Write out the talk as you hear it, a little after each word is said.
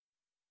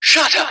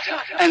Shut up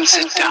and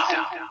sit down.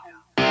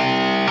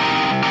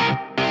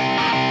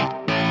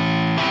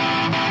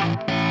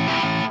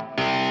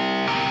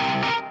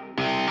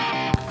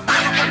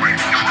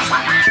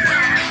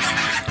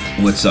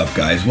 What's up,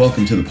 guys?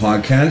 Welcome to the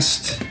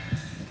podcast.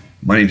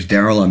 My name's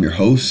Daryl. I'm your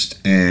host,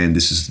 and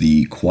this is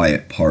the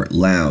Quiet Part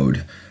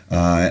Loud.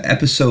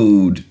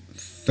 Episode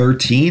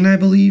 13, I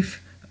believe,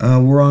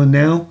 we're on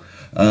now.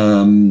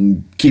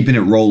 Keeping it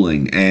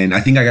rolling, and I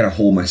think I gotta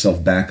hold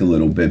myself back a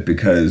little bit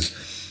because,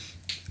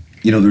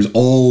 you know, there's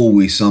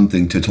always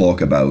something to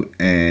talk about,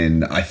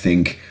 and I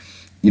think,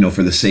 you know,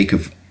 for the sake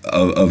of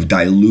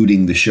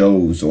diluting the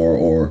shows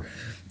or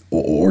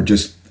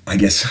just, I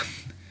guess,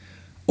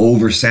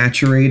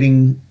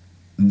 oversaturating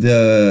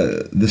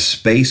the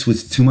space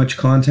with too much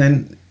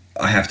content,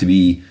 I have to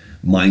be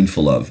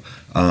mindful of.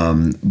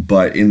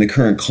 But in the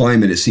current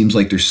climate, it seems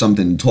like there's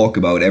something to talk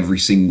about every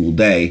single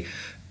day,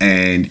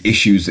 and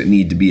issues that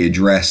need to be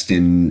addressed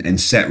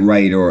and set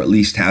right, or at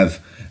least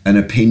have an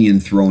opinion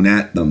thrown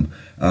at them.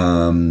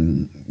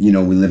 You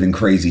know, we live in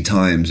crazy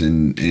times,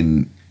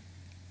 and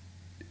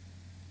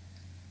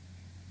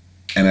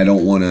I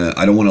don't want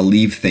to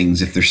leave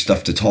things if there's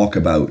stuff to talk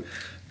about,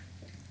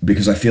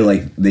 because I feel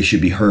like they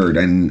should be heard.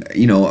 And,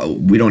 you know,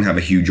 we don't have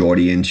a huge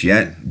audience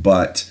yet,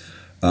 but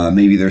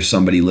maybe there's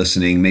somebody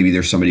listening. Maybe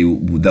there's somebody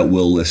that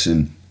will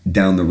listen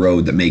down the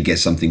road that may get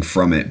something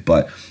from it.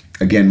 But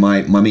again,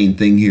 my main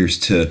thing here is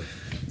to,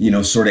 you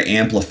know, sort of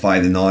amplify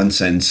the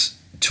nonsense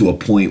to a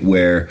point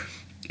where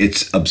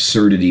its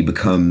absurdity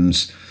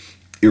becomes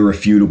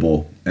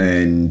irrefutable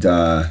and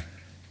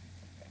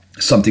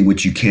something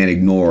which you can't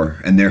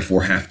ignore, and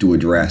therefore have to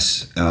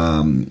address.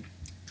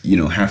 You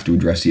know, have to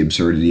address the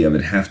absurdity of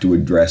it, have to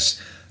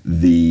address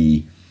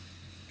the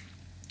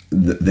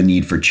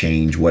need for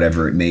change,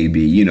 whatever it may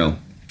be. You know,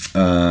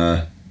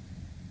 a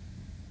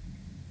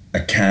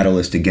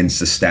catalyst against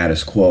the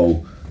status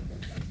quo,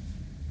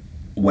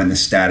 when the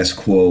status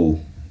quo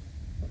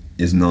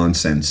is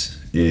nonsense,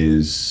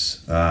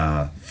 is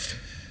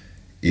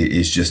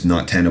just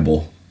not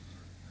tenable.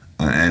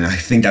 And I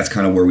think that's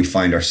kind of where we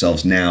find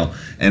ourselves now.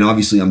 And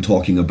obviously I'm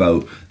talking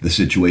about the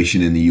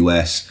situation in the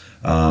U.S.,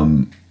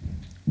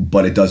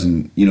 but it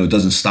doesn't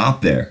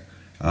stop there.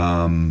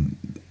 The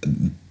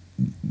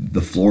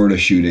Florida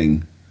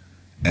shooting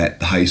at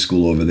the high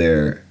school over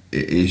there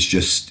is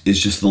just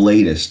the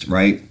latest,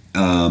 right?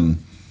 But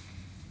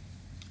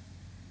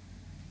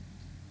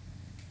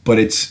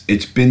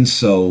it's been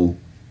so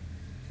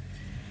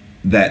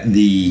that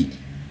the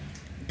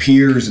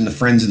peers and the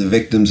friends of the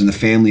victims and the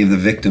family of the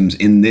victims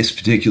in this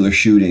particular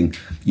shooting,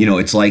 you know,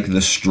 it's like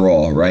the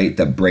straw, right,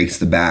 that breaks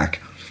the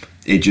back.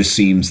 It just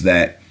seems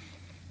that,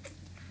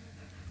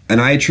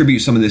 and I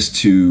attribute some of this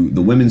to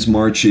the women's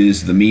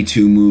marches, the Me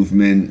Too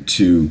movement,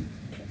 to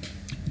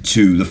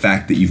the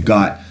fact that you've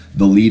got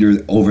the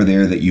leader over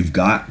there that you've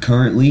got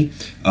currently,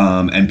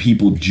 and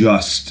people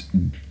just,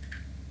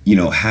 you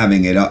know,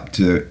 having it up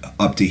to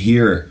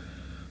here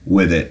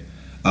with it,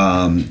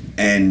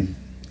 and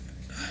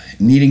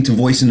needing to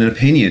voice an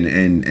opinion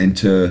and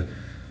to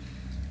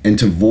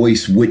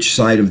voice which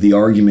side of the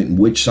argument,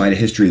 which side of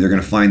history they're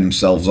going to find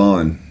themselves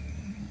on.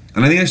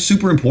 And I think that's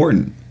super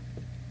important.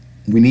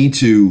 We need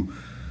to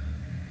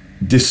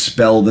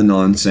dispel the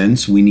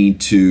nonsense. We need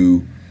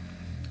to,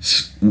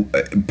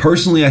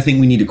 personally, I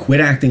think we need to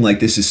quit acting like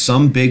this is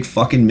some big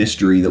fucking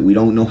mystery that we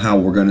don't know how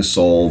we're going to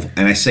solve.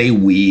 And I say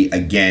we,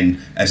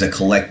 again, as a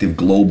collective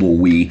global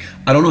we.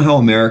 I don't know how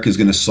America is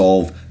going to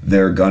solve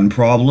their gun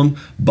problem,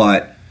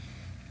 but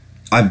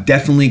I've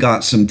definitely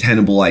got some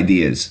tenable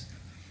ideas,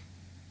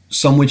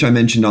 some which I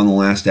mentioned on the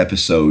last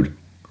episode.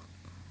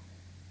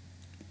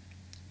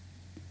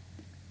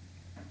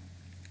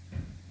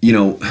 You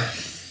know,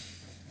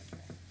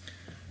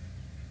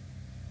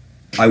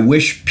 I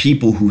wish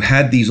people who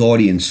had these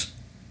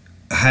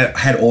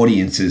had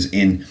audiences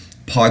in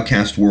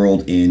podcast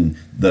world, in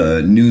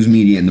the news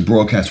media, in the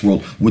broadcast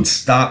world, would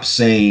stop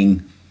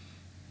saying,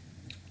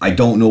 I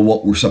don't know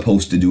what we're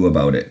supposed to do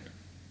about it.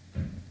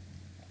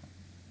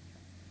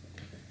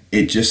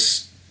 It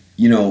just,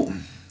 you know,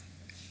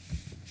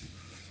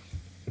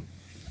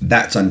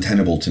 that's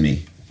untenable to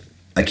me.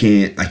 I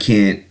can't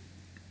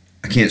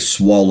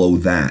swallow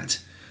that.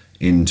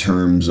 In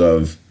terms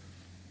of,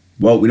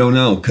 well, we don't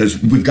know, because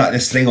we've got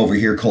this thing over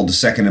here called the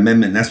Second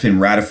Amendment, and that's been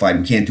ratified.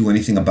 We can't do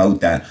anything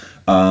about that.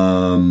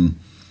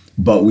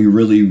 But we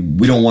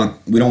don't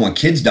want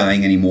kids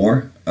dying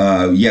anymore.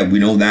 Yeah, we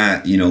know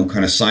that, you know,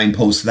 kind of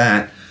signpost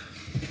that.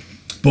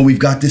 But we've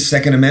got this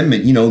Second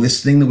Amendment, you know,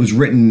 this thing that was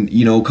written,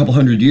 you know, a couple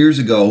hundred years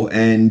ago,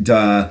 and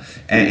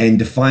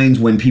defines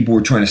when people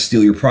were trying to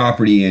steal your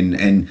property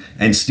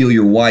and steal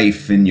your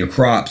wife and your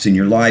crops and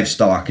your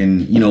livestock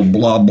and, you know,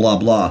 blah blah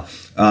blah.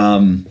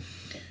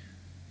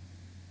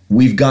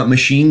 We've got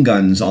machine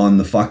guns on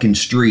the fucking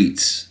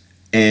streets,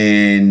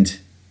 and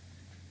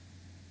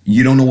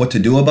you don't know what to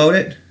do about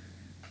it?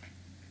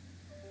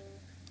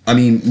 I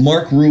mean,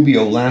 Mark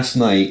Rubio last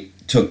night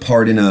took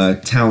part in a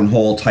town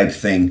hall type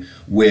thing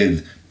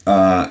with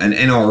an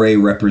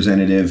NRA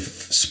representative,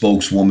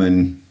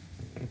 spokeswoman,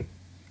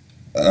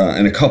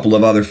 and a couple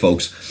of other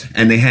folks,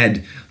 and they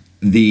had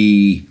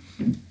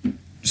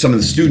some of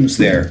the students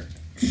there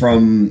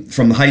from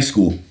the high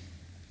school,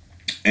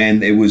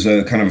 and it was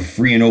a kind of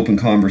free and open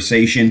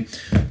conversation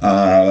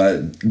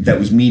that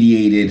was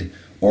mediated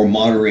or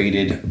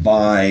moderated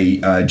by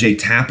Jake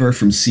Tapper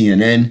from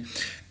CNN,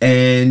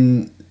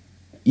 and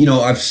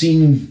I've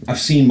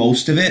seen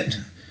most of it.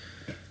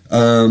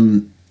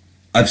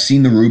 I've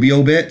seen the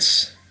Rubio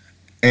bits,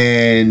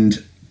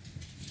 and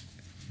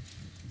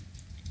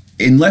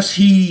unless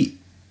he's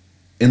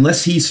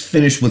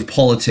finished with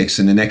politics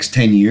in the next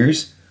 10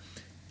 years,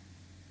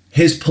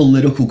 his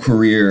political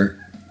career,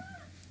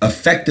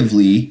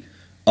 effectively,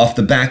 off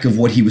the back of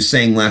what he was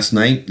saying last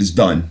night, is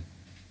done.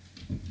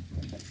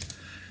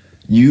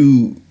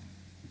 You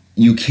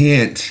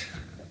can't.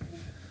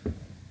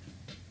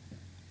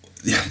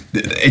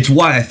 It's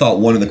why I thought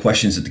one of the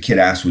questions that the kid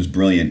asked was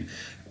brilliant.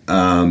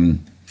 And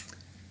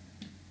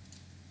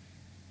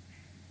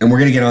we're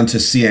going to get onto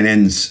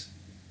CNN's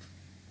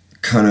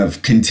kind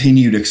of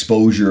continued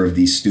exposure of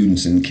these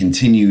students and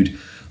continued,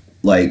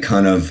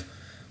 kind of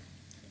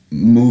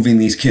moving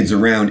these kids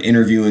around,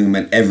 interviewing them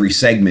at every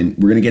segment.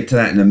 We're going to get to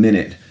that in a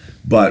minute.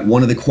 But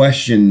one of the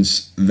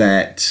questions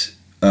that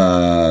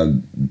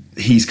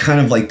he's kind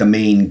of like the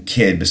main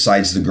kid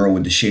besides the girl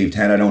with the shaved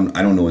head. I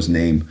don't know his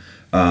name.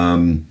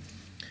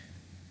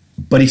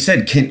 But he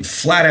said,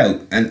 flat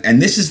out,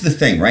 and this is the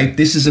thing, right?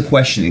 This is a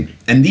questioning,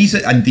 and these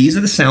are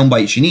the sound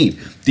bites you need.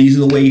 These are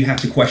the way you have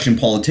to question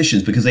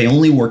politicians, because they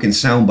only work in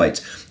sound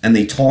bites, and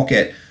they talk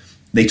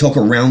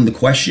around the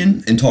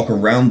question and talk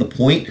around the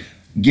point,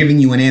 giving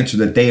you an answer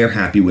that they are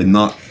happy with,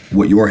 not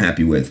what you're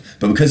happy with.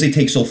 But because they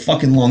take so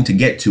fucking long to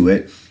get to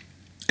it,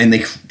 and they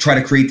try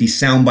to create these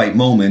soundbite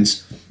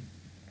moments,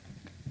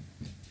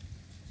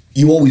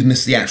 you always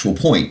miss the actual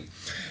point.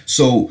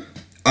 So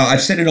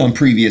I've said it on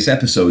previous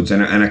episodes,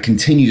 and I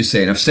continue to say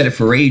it, and I've said it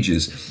for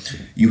ages.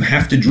 You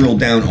have to drill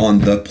down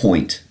on the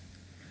point.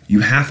 You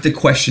have to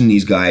question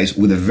these guys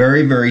with a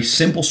very, very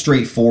simple,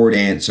 straightforward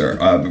answer.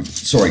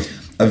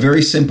 A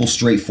very simple,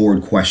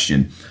 straightforward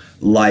question.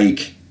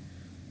 Like,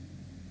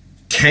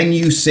 can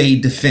you say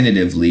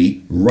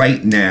definitively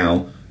right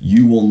now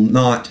you will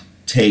not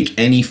take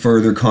any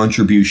further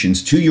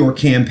contributions to your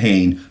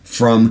campaign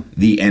from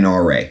the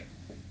NRA?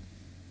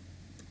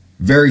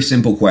 Very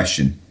simple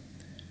question.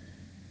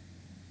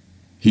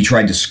 He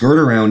tried to skirt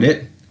around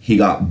it. He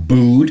got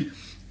booed.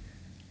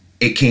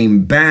 It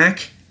came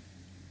back,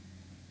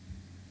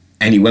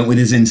 and he went with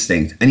his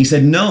instinct. And he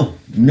said, no,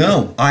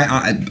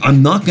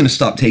 I'm not going to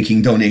stop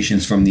taking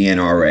donations from the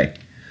NRA.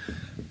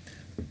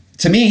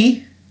 To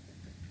me,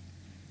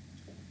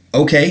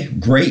 okay,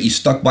 great, you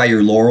stuck by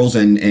your laurels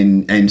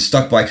and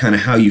stuck by kind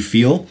of how you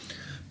feel,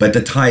 but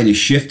the tide is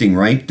shifting,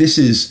 right? This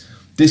is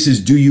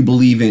do you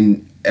believe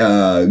in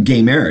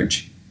gay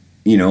marriage,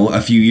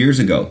 a few years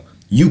ago.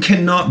 You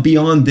cannot be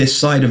on this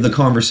side of the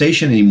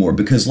conversation anymore,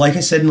 because like I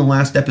said in the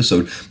last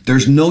episode,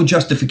 there's no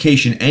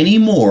justification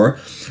anymore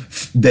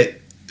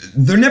that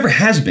there never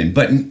has been,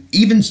 but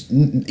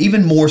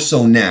even more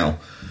so now.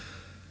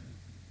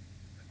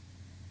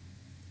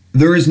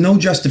 There is no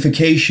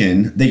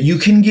justification that you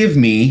can give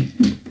me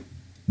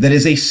that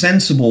is a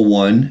sensible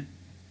one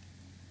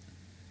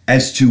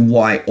as to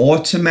why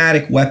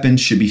automatic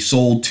weapons should be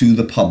sold to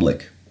the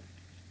public.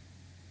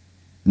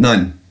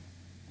 None.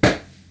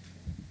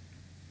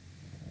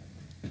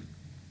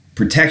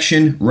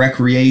 Protection,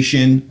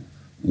 recreation,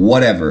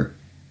 whatever.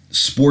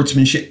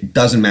 Sportsmanship,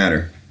 doesn't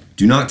matter.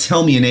 Do not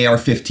tell me an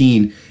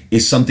AR-15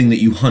 is something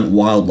that you hunt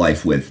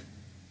wildlife with.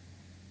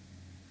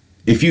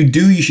 If you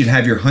do, you should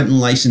have your hunting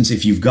license,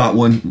 if you've got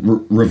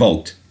one,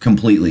 revoked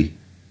completely.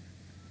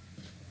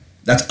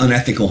 That's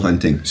unethical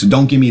hunting, so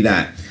don't give me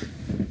that.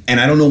 And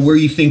I don't know where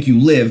you think you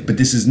live, but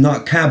this is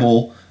not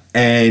Kabul,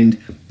 and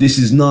this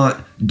is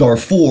not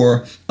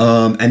Darfur,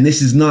 and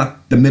this is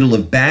not the middle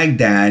of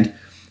Baghdad.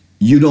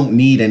 You don't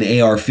need an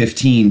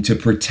AR-15 to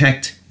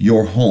protect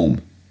your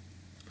home.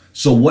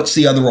 So what's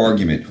the other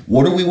argument?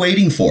 What are we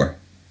waiting for?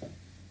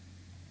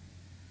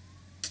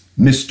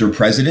 Mr.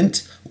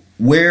 President,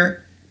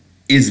 where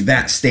is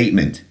that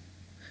statement?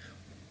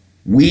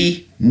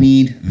 We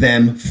need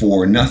them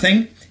for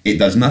nothing. It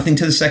does nothing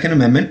to the Second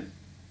Amendment.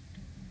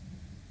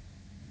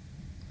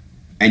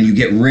 And you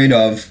get rid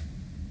of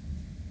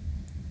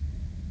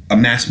a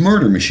mass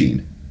murder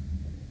machine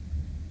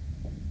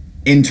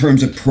in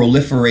terms of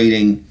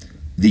proliferating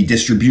the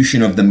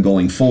distribution of them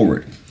going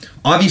forward.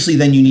 Obviously,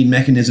 then you need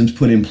mechanisms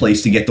put in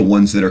place to get the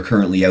ones that are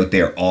currently out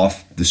there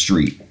off the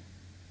street.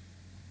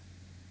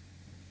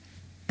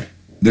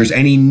 There's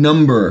any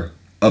number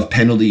of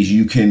penalties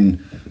you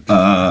can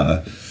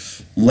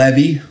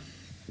levy.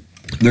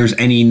 There's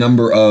any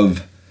number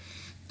of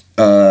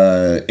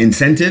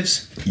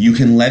incentives you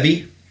can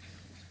levy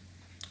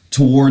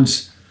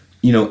towards,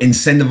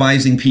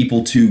 incentivizing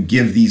people to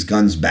give these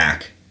guns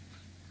back.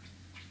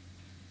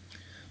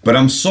 But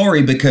I'm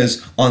sorry,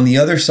 because on the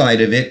other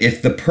side of it,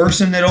 if the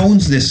person that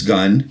owns these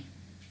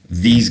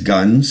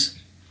guns,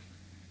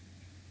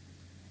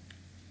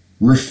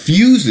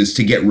 refuses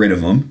to get rid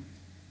of them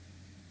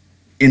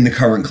in the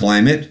current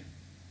climate,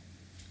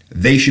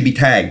 they should be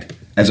tagged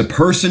as a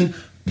person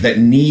that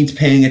needs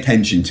paying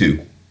attention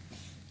to,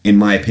 in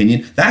my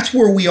opinion. That's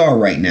where we are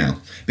right now.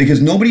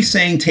 Because nobody's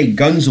saying take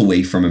guns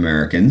away from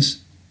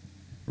Americans,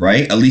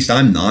 right? At least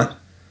I'm not.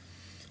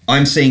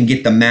 I'm saying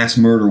get the mass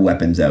murder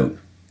weapons out,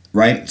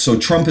 right? So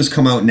Trump has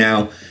come out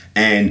now,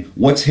 and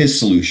what's his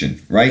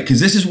solution, right? Because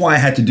this is why I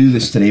had to do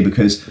this today,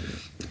 because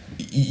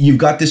you've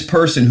got this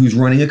person who's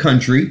running a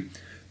country,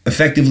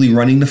 effectively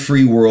running the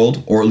free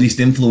world, or at least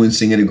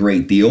influencing it a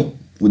great deal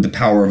with the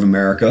power of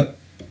America.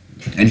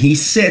 And he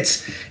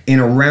sits in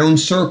a round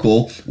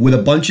circle with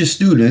a bunch of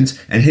students,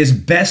 and his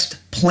best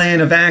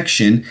plan of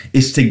action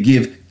is to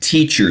give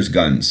teachers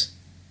guns.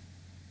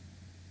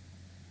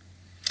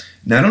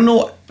 Now, I don't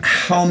know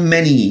how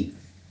many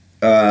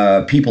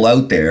people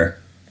out there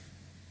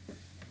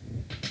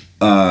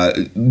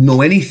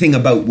know anything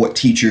about what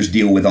teachers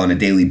deal with on a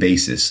daily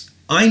basis.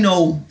 I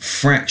know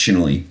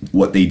fractionally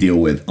what they deal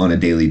with on a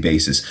daily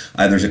basis.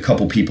 There's a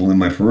couple people in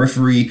my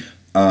periphery,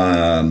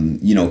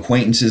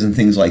 acquaintances and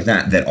things like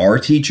that are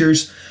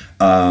teachers.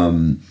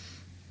 My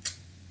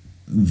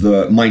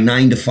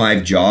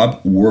 9-to-5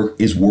 job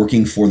is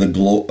working for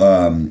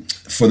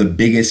the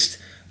biggest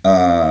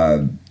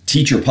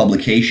teacher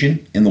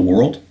publication in the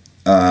world.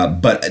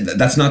 But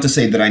that's not to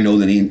say that I know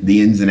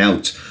the ins and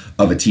outs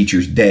of a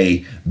teacher's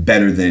day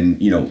better than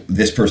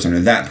this person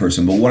or that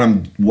person. But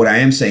what I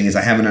am saying is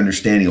I have an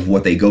understanding of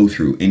what they go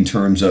through in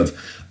terms of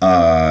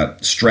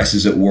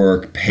stresses at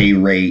work, pay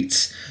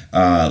rates,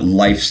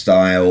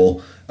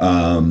 lifestyle,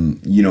 how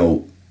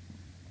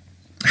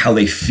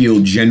they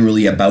feel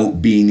generally about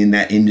being in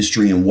that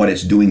industry and what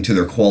it's doing to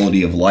their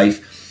quality of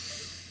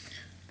life.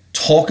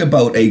 Talk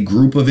about a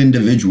group of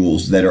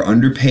individuals that are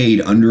underpaid,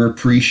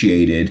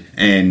 underappreciated,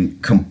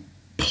 and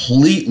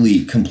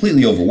completely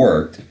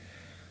overworked.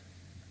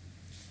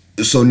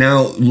 So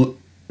now,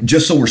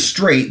 just so we're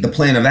straight, the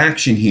plan of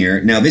action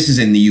here, now this is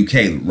in the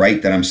UK, right,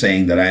 that I'm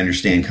saying that I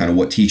understand kind of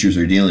what teachers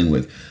are dealing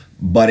with.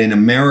 But in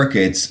America,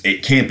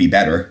 it can't be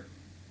better.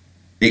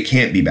 It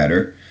can't be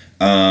better.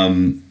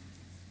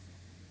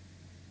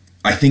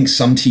 I think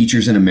some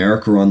teachers in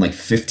America are on like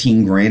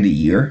 $15,000 a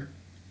year.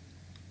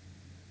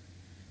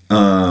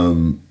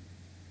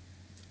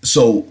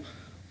 So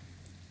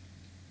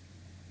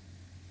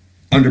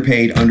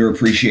underpaid,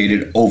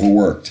 underappreciated,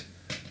 overworked.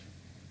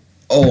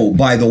 Oh,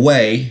 by the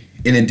way,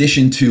 in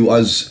addition to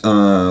us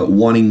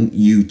wanting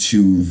you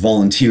to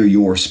volunteer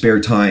your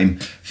spare time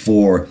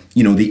for,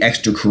 the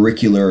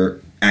extracurricular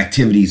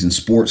activities and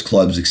sports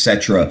clubs,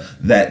 etc.,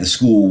 that the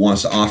school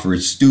wants to offer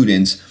its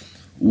students,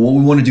 what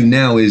we want to do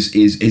now is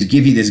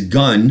give you this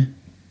gun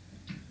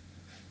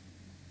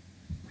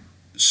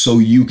so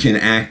you can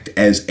act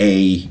as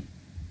a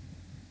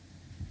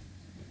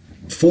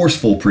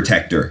forceful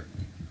protector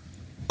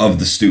of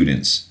the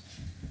students,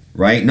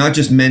 right? Not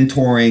just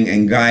mentoring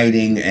and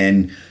guiding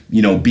and,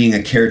 being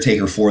a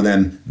caretaker for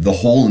them the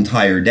whole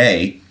entire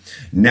day.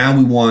 Now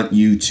we want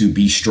you to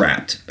be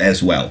strapped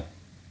as well.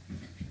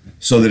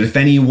 So that if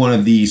any one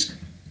of these,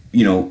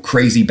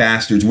 crazy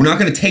bastards, we're not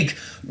going to take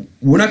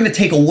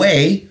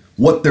away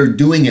what they're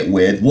doing it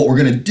with. What we're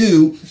going to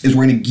do is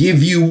we're going to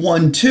give you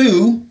one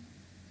too,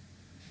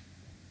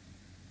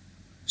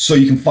 so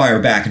you can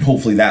fire back, and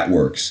hopefully that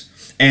works.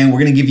 And we're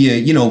going to give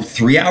you,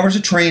 3 hours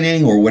of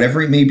training or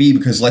whatever it may be,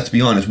 because let's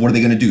be honest, what are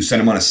they going to do? Send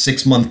them on a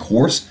 6-month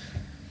course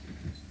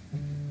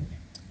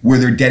where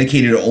they're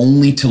dedicated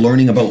only to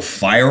learning about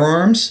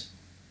firearms?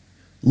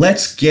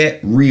 Let's get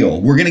real.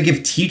 We're going to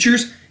give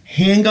teachers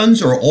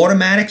handguns or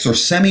automatics or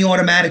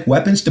semi-automatic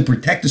weapons to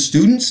protect the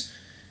students?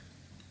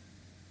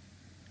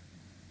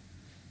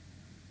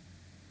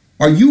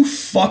 Are you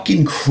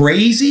fucking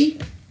crazy?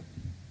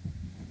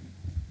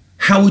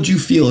 How would you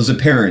feel as a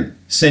parent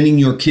sending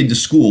your kid to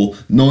school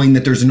knowing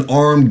that there's an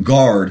armed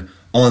guard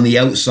on the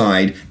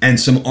outside and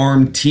some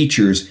armed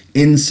teachers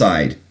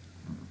inside?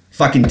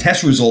 Fucking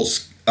test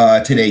results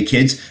today,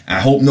 kids. I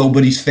hope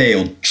nobody's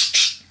failed.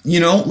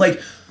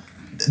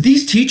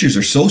 These teachers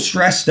are so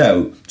stressed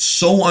out,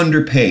 so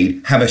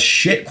underpaid, have a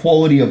shit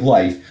quality of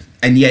life,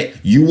 and yet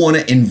you want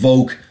to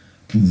invoke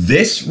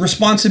this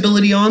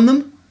responsibility on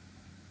them?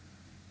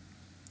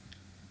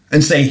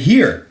 And say,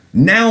 here,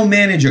 now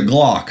manage a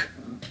Glock.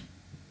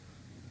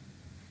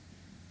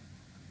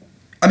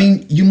 I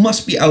mean, you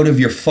must be out of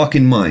your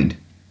fucking mind.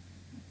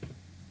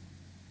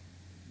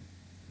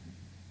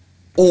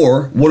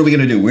 Or, what are we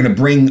going to do? We're going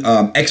to bring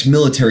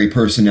ex-military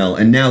personnel,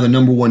 and now the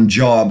number one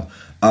job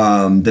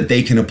that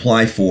they can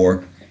apply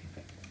for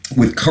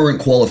with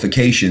current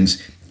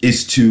qualifications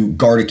is to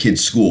guard a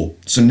kid's school.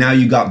 So now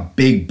you got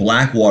big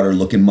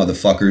Blackwater-looking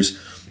motherfuckers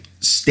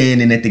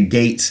standing at the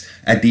gates,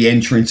 at the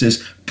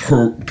entrances,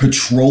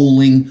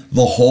 patrolling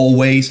the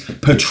hallways,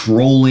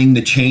 patrolling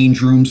the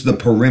change rooms, the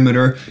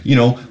perimeter.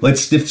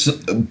 Let's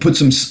put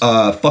some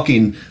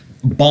fucking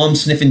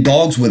bomb-sniffing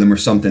dogs with them or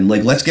something.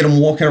 Let's get them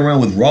walking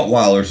around with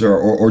Rottweilers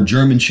or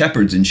German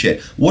Shepherds and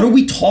shit. What are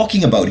we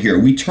talking about here? Are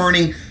we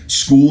turning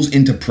schools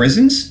into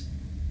prisons?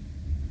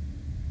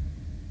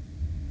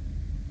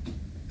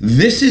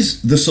 This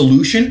is the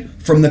solution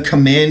from the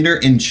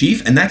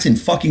commander-in-chief, and that's in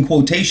fucking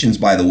quotations,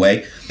 by the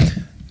way.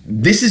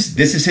 This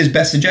is his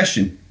best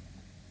suggestion.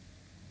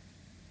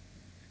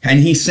 And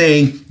he's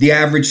saying the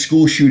average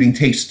school shooting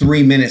takes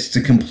 3 minutes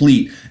to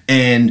complete,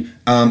 and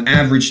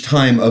average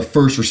time of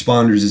first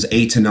responders is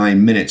 8 to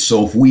 9 minutes.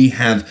 So if we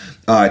have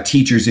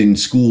teachers in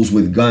schools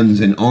with guns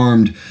and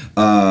armed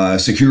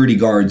security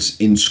guards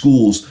in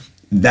schools,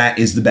 that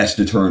is the best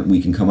deterrent we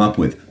can come up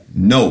with.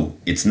 No,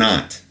 it's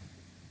not.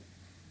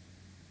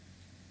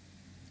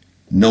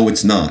 No,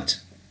 it's not.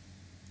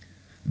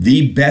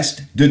 The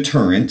best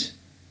deterrent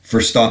for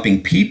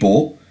stopping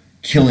people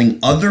killing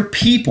other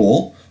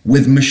people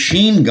with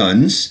machine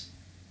guns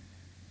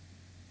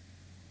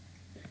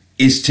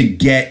is to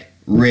get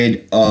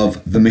rid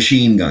of the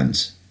machine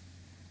guns.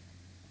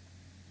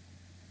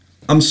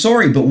 I'm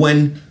sorry, but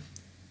when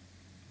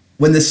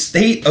the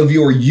state of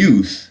your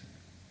youth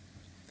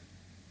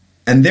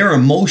and their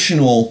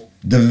emotional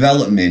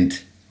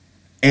development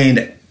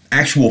and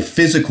actual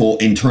physical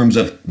in terms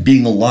of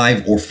being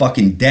alive or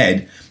fucking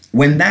dead,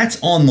 when that's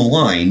on the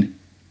line,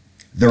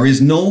 there is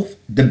no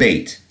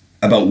debate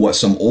about what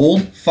some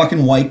old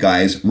fucking white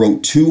guys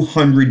wrote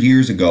 200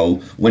 years ago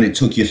when it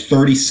took you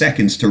 30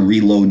 seconds to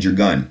reload your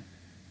gun.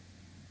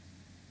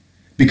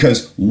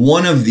 Because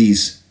one of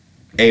these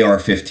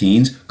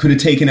AR-15s could have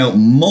taken out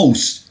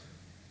most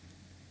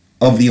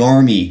of the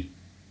army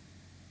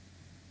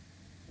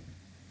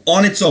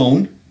on its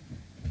own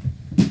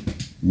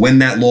when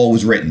that law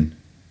was written,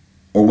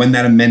 or when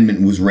that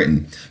amendment was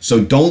written.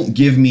 So don't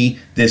give me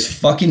this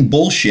fucking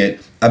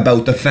bullshit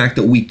about the fact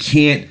that we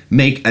can't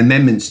make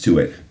amendments to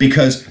it,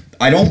 because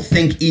I don't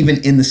think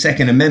even in the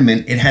Second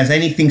Amendment it has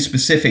anything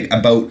specific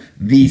about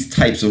these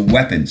types of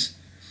weapons.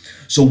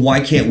 So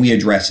why can't we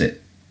address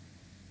it?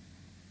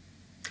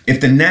 If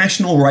the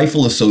National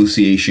Rifle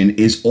Association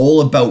is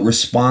all about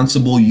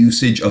responsible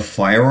usage of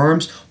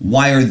firearms,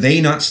 why are they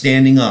not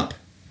standing up?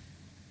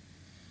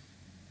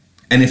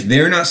 And if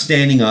they're not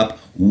standing up,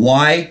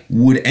 why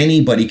would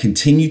anybody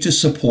continue to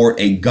support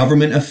a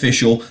government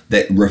official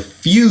that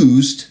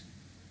refused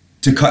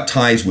to cut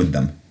ties with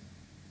them?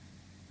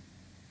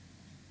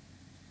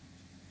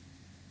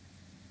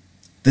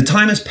 The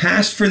time has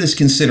passed for this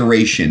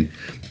consideration,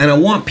 and I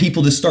want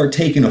people to start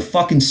taking a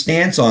fucking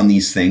stance on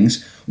these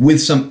things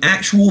with some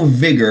actual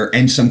vigor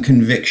and some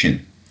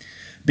conviction.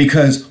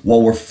 Because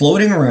while we're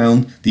floating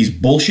around these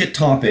bullshit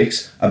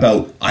topics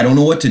about, I don't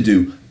know what to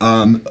do,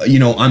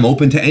 I'm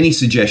open to any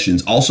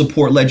suggestions. I'll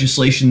support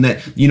legislation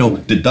that,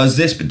 that does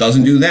this but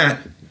doesn't do that.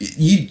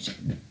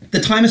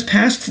 The time has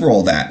passed for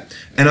all that.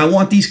 And I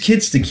want these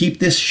kids to keep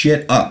this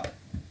shit up.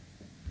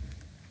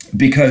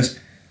 Because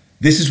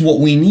this is what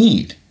we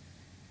need.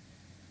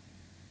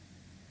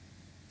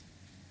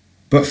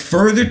 But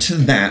further to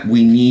that,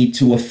 we need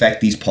to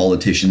affect these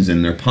politicians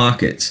in their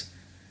pockets.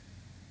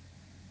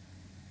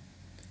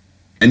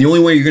 And the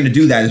only way you're going to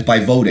do that is by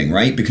voting,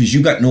 right? Because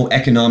you got no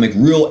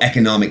real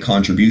economic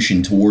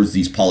contribution towards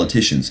these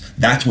politicians.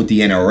 That's what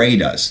the NRA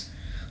does.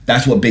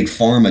 That's what Big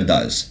Pharma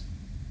does,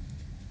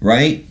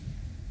 right?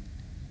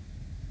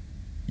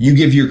 You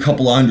give your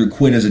couple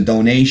 $100 as a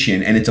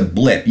donation and it's a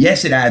blip.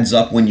 Yes, it adds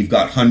up when you've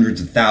got hundreds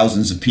of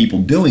thousands of people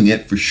doing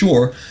it, for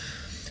sure.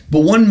 But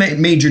one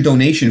major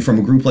donation from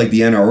a group like the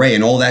NRA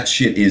and all that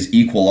shit is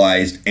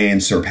equalized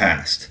and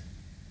surpassed.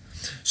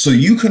 So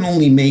you can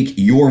only make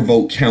your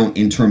vote count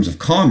in terms of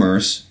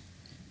commerce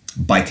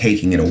by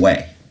taking it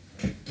away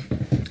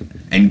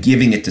and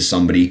giving it to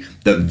somebody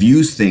that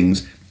views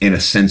things in a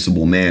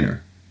sensible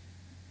manner,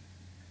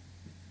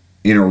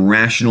 in a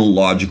rational,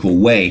 logical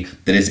way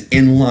that is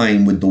in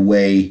line with the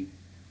way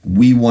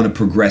we want to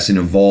progress and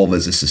evolve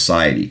as a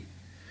society.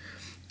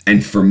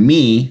 And for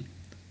me,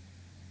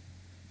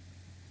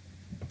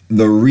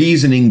 the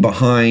reasoning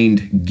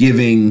behind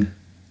giving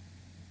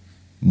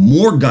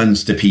more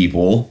guns to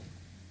people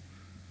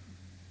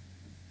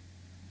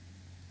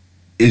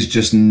is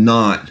just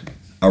not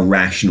a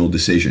rational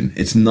decision.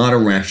 It's not a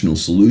rational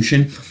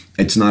solution.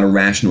 It's not a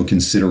rational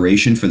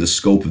consideration for the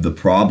scope of the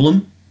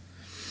problem.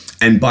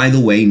 And by the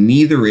way,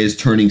 neither is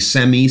turning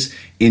semis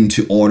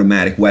into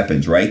automatic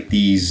weapons, right?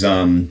 These,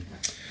 what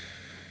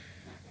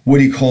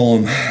do you call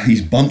them?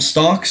 These bump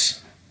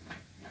stocks?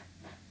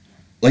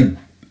 Ban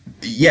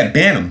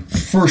them,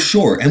 for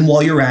sure. And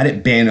while you're at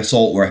it, ban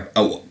assault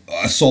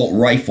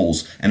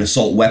rifles and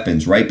assault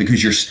weapons, right?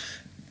 Because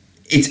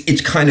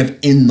it's kind of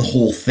in the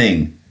whole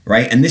thing,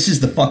 right? And this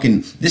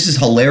is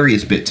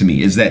hilarious bit to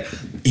me, is that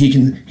he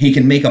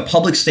can make a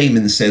public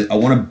statement that says, I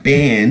want to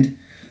ban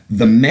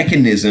the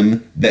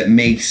mechanism that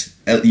makes,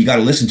 you got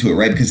to listen to it,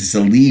 right? Because it's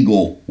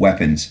illegal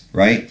weapons,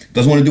 right?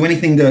 Doesn't want to do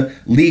anything to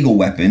legal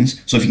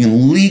weapons. So if you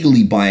can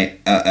legally buy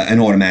an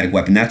automatic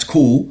weapon, that's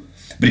cool.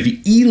 But if you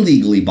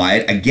illegally buy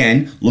it,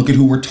 again, look at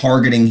who we're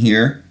targeting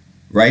here,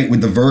 right?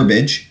 With the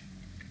verbiage,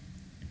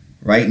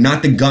 right?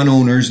 Not the gun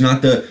owners,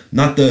 not the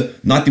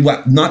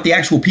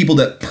actual people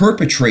that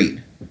perpetrate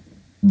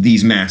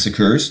these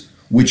massacres,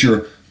 which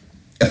are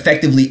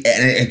effectively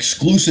an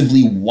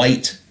exclusively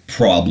white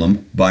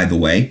problem, by the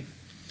way.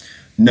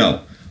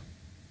 No.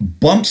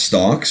 Bump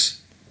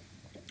stocks,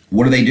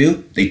 what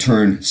do? They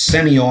turn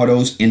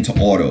semi-autos into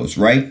autos,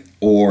 right?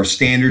 or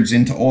standards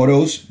into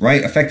autos,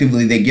 right?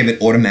 Effectively, they give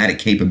it automatic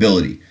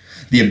capability,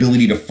 the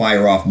ability to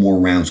fire off more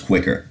rounds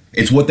quicker.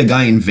 It's what the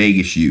guy in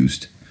Vegas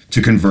used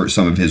to convert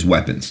some of his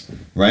weapons,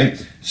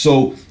 right?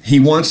 So he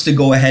wants to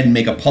go ahead and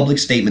make a public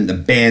statement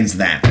that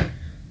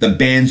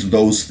bans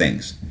those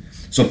things.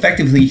 So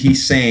effectively,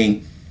 he's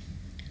saying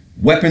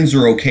weapons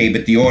are okay,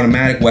 but the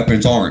automatic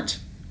weapons aren't.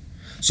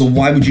 So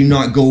why would you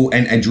not go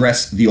and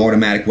address the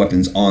automatic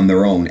weapons on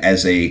their own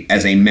as a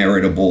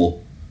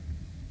meritable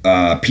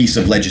piece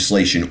of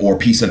legislation or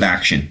piece of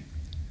action?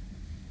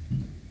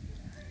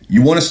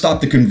 You want to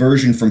stop the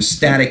conversion from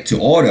static to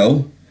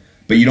auto,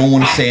 but you don't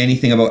want to say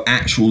anything about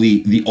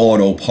actually the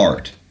auto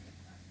part.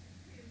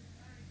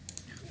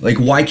 Like,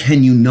 why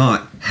can you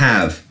not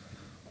have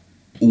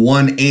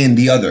one and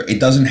the other? It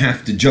doesn't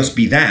have to just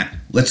be that.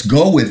 Let's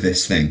go with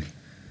this thing.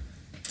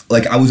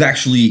 Like, it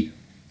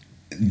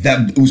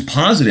was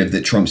positive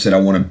that Trump said, I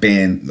want to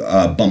ban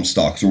bump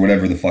stocks or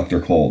whatever the fuck they're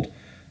called.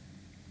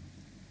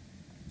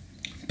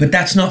 But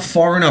that's not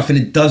far enough, and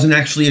it doesn't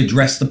actually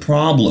address the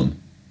problem.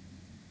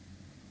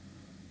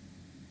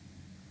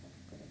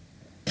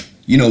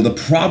 You know, the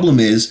problem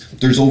is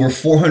there's over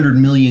 400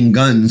 million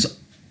guns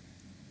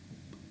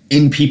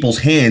in people's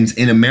hands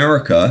in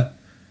America,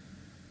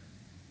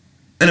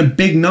 and a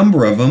big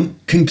number of them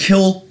can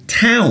kill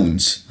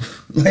towns.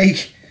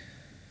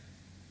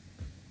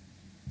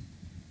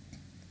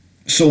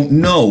 So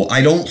no,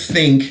 I don't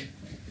think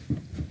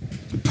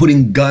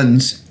putting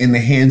guns in the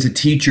hands of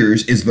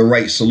teachers is the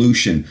right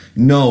solution.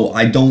 No,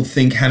 I don't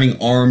think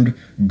having armed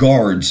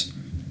guards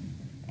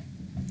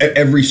at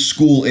every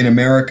school in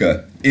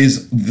America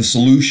is the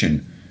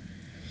solution.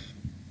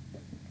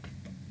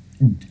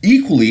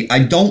 Equally, I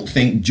don't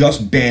think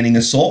just banning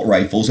assault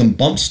rifles and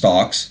bump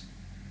stocks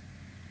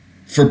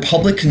for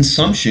public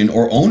consumption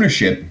or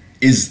ownership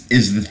is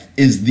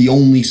the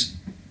only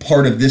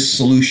part of this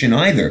solution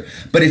either.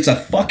 But it's a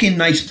fucking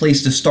nice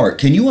place to start.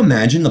 Can you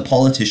imagine the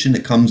politician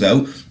that comes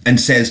out and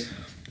says,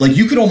 like,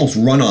 you could almost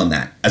run on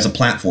that as a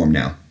platform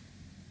now.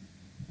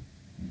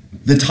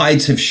 The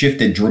tides have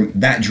shifted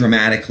that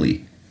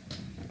dramatically.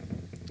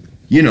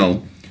 You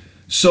know,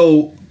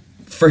 so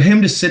for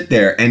him to sit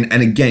there, and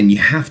again, you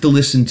have to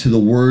listen to the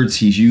words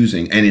he's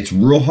using, and it's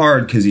real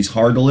hard because he's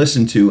hard to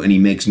listen to and he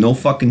makes no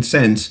fucking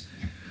sense,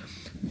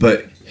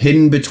 but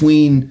hidden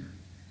between,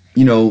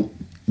 you know,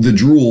 the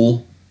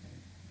drool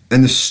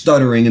and the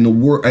stuttering and the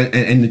word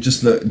and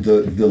just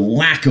the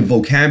lack of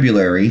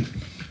vocabulary,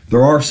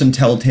 there are some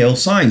telltale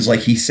signs.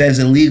 Like he says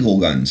illegal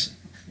guns,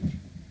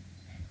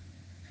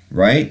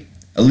 right?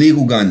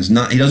 Illegal guns.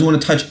 He doesn't want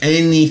to touch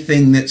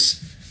anything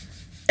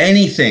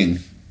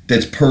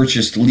that's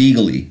purchased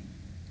legally,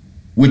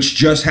 which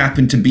just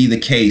happened to be the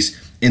case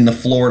in the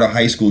Florida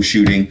high school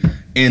shooting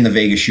and the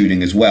Vegas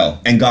shooting as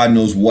well. And God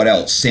knows what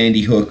else,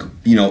 Sandy Hook,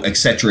 you know, et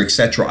cetera,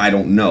 I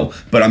don't know.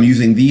 But I'm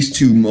using these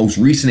two most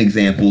recent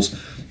examples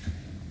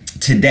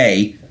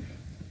today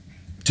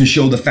to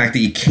show the fact that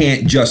you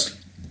can't just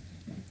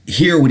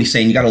hear what he's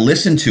saying. You got to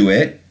listen to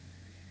it,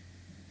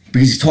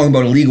 because he's talking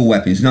about illegal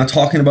weapons. He's not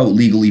talking about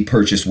legally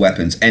purchased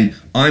weapons. And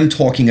I'm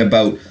talking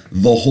about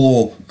the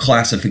whole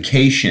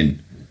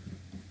classification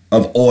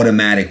of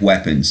automatic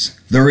weapons.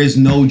 There is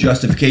no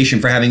justification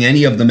for having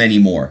any of them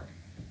anymore.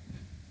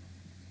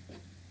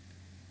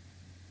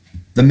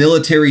 The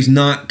military's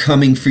not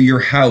coming for your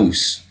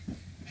house.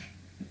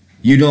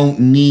 You don't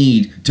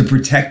need to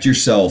protect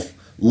yourself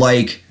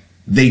like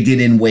they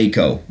did in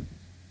Waco.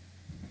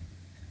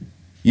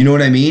 You know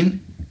what I mean?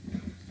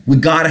 We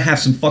got to have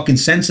some fucking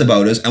sense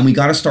about us, and we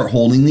got to start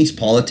holding these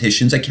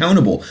politicians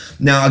accountable.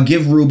 Now, I'll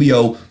give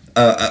Rubio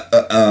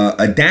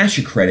a dash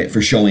of credit for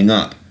showing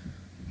up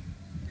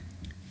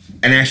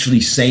and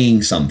actually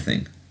saying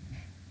something.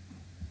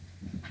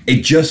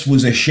 It just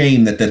was a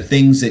shame that the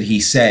things that he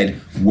said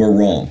were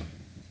wrong.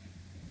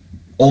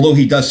 Although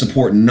he does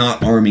support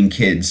not arming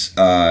kids,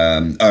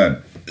 not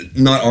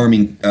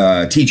arming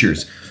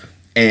teachers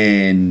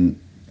and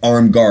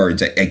armed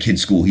guards at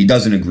kids' school. He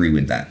doesn't agree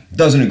with that.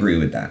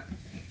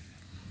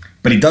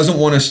 But he doesn't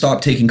want to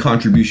stop taking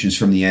contributions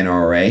from the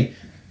NRA.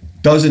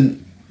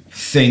 Doesn't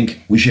think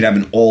we should have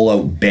an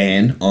all-out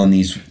ban on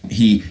these.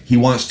 He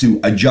wants to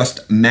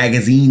adjust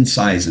magazine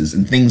sizes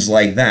and things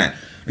like that.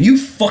 Are you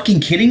fucking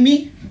kidding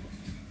me?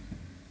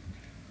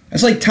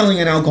 That's like telling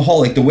an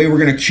alcoholic the way we're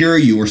going to cure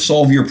you or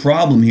solve your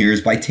problem here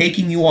is by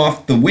taking you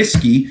off the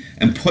whiskey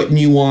and putting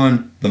you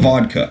on the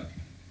vodka.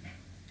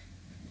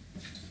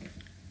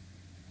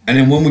 And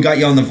then when we got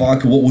you on the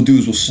vodka, what we'll do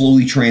is we'll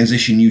slowly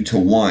transition you to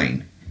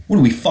wine. What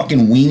are we,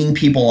 fucking weaning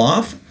people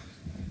off?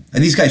 Are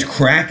these guys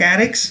crack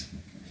addicts?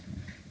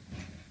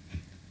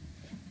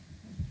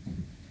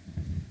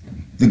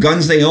 The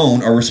guns they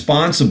own are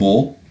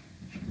responsible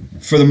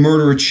for the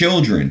murder of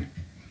children.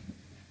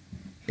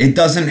 It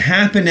doesn't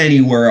happen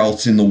anywhere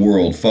else in the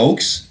world,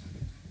 folks.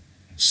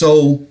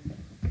 So,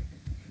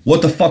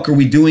 what the fuck are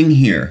we doing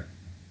here?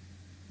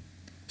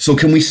 So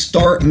can we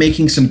start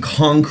making some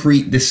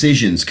concrete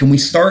decisions? Can we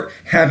start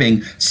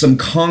having some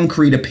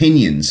concrete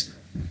opinions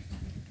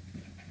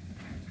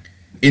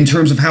in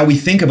terms of how we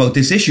think about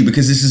this issue?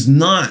 Because this is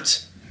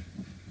not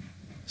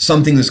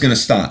something that's going to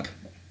stop.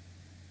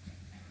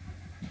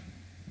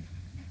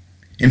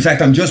 In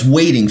fact, I'm just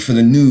waiting for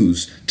the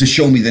news to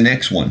show me the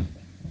next one.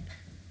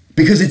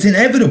 Because it's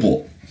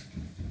inevitable.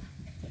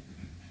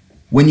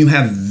 When you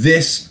have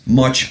this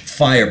much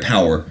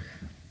firepower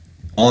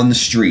on the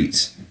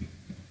streets,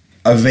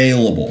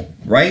 available,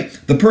 right?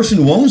 The person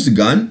who owns the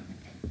gun,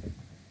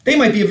 they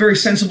might be a very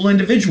sensible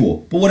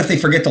individual. But what if they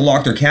forget to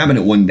lock their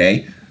cabinet one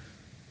day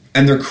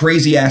and their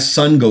crazy ass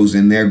son goes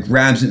in there,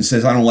 grabs it and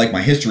says, I don't like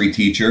my history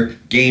teacher,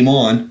 game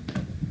on.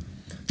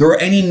 There are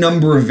any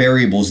number of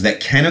variables that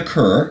can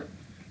occur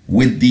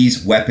with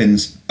these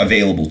weapons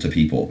available to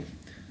people.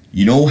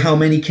 You know how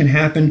many can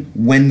happen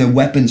when the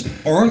weapons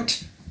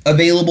aren't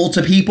available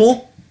to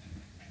people?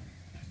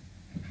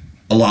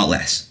 A lot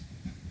less.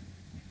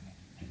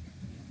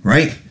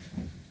 Right?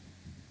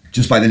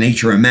 Just by the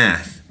nature of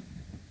math.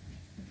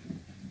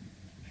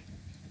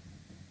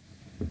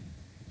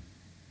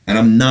 And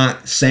I'm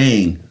not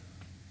saying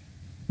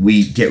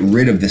we get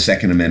rid of the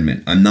Second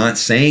Amendment. I'm not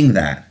saying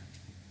that.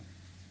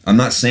 I'm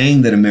not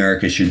saying that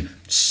America should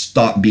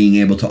stop being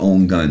able to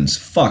own guns.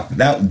 Fuck,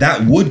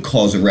 that would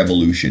cause a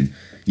revolution,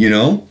 you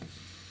know?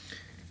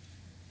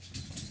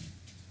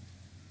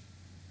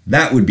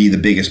 That would be the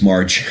biggest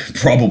march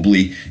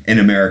probably in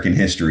American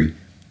history.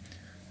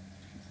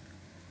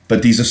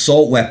 But these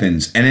assault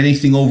weapons and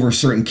anything over a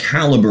certain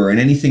caliber and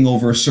anything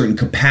over a certain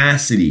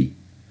capacity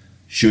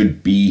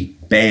should be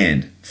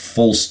banned.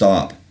 Full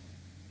stop.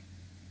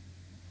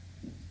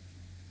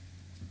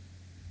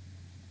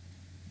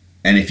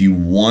 And if you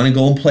want to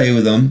go and play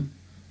with them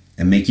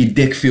and make your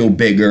dick feel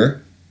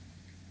bigger,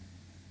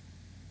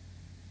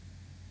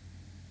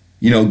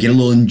 you know, get a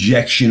little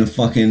injection of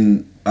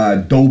fucking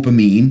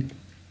dopamine,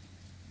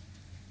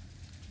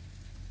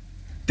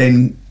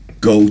 then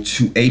go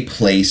to a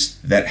place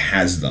that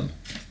has them,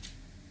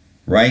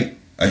 right?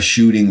 A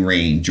shooting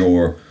range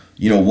or,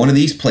 you know, one of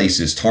these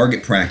places,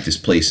 target practice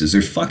places.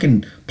 There's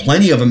fucking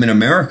plenty of them in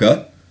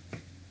America.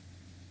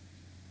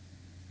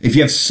 If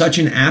you have such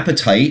an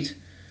appetite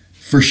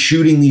for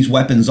shooting these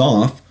weapons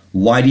off,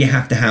 why do you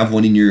have to have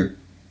one in your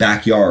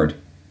backyard?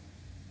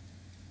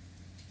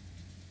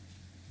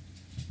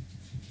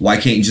 Why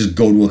can't you just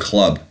go to a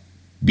club,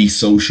 be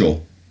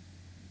social?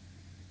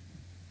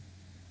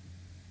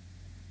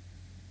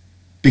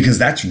 Because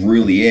that's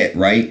really it,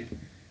 right?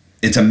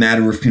 It's a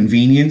matter of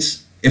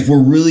convenience. If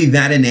we're really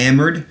that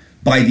enamored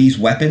by these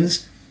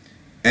weapons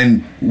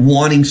and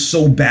wanting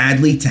so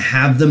badly to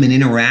have them and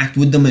interact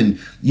with them and,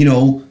 you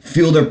know,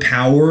 feel their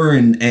power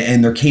and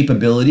their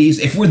capabilities,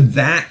 if we're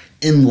that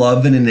in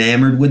love and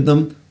enamored with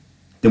them,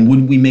 then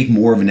wouldn't we make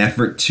more of an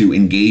effort to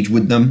engage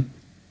with them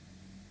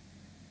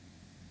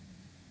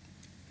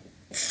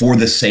for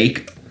the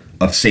sake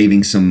of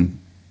saving some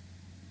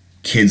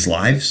kids'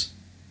 lives?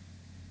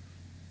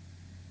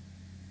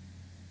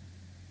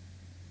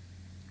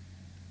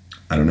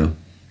 I don't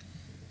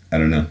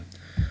know.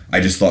 I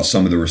just thought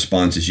some of the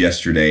responses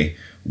yesterday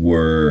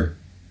were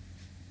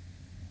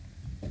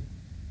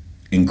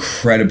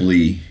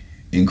incredibly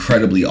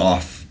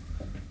off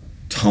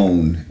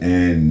tone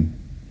and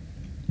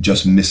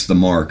just missed the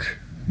mark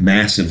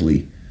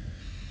massively.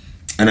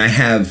 And I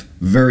have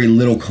very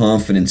little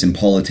confidence in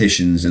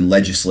politicians and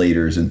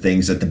legislators and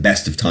things at the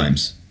best of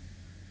times.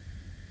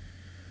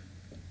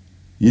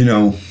 You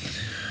know,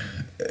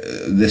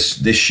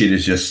 this shit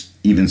is just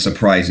even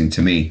surprising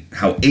to me,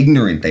 how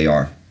ignorant they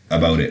are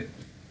about it.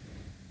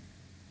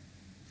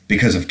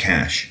 Because of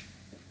cash.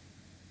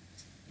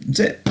 That's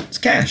it. It's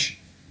cash.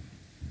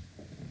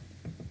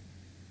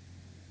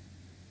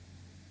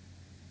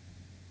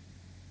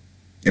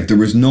 If there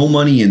was no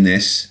money in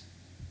this,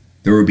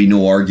 there would be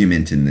no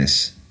argument in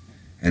this.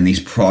 And these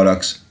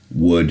products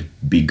would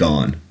be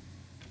gone.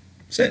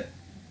 That's it.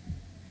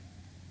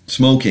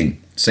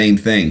 Smoking, same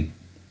thing.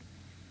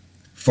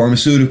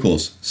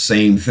 Pharmaceuticals,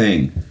 same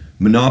thing.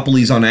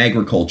 Monopolies on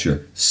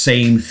agriculture,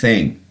 same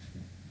thing.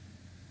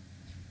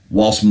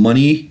 Whilst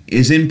money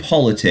is in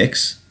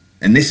politics,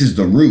 and this is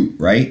the root,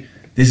 right?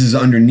 This is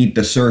underneath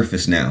the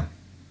surface now,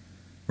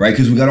 right?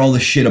 Because we got all the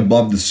shit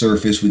above the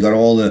surface. We got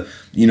all the,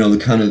 you know,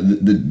 the kind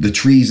of the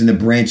trees and the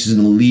branches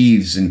and the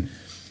leaves and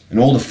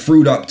all the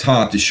fruit up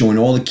top that's showing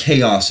all the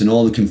chaos and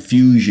all the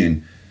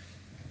confusion.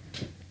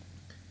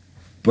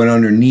 But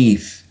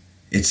underneath,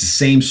 it's the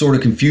same sort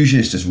of confusion.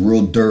 It's just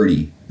real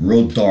dirty,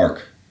 real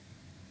dark,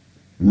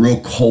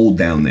 real cold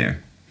down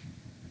there.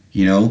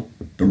 You know,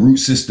 the root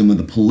system of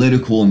the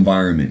political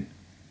environment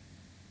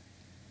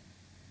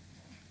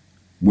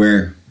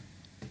where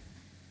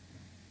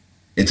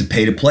it's a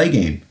pay-to-play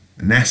game.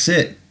 And that's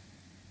it.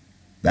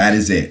 That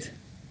is it.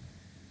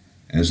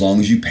 And as long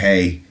as you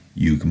pay,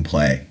 you can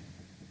play.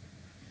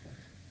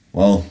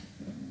 Well,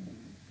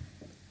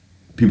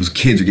 people's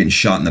kids are getting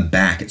shot in the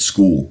back at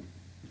school.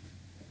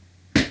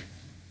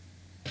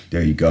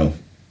 There you go.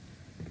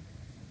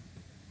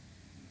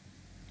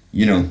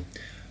 You know,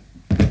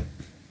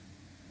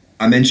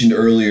 I mentioned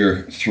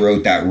earlier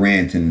throughout that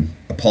rant, and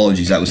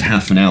apologies, that was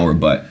half an hour,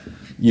 but,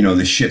 you know,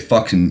 this shit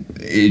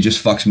it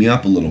just fucks me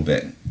up a little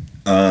bit.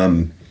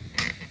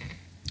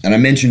 And I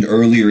mentioned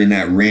earlier in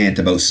that rant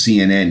about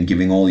CNN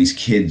giving all these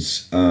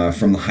kids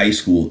from the high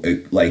school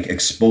like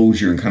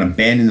exposure and kind of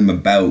banning them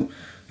about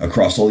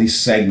across all these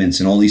segments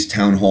and all these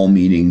town hall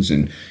meetings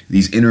and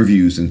these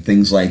interviews and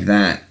things like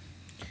that.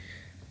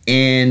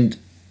 And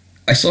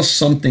I saw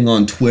something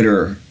on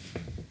Twitter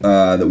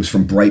that was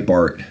from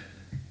Breitbart.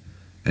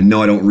 And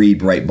no, I don't read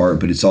Breitbart,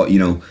 but it's all, you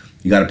know,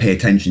 you got to pay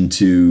attention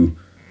to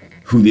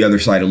who the other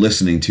side are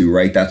listening to,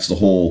 right? That's the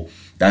whole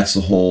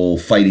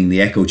fighting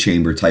the echo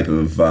chamber type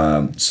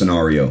of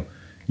scenario.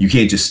 You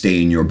can't just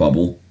stay in your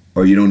bubble,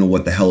 or you don't know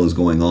what the hell is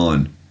going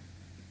on,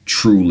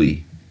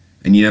 truly.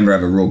 And you never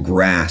have a real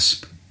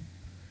grasp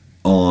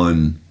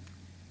on,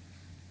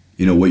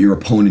 you know, what your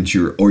opponents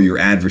or your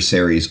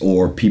adversaries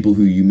or people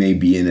who you may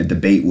be in a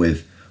debate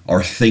with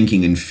are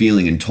thinking and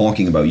feeling and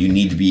talking about. You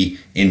need to be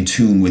in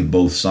tune with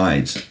both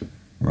sides,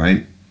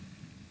 right?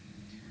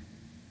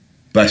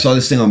 But I saw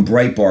this thing on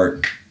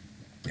Breitbart,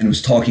 and it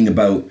was talking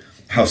about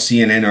how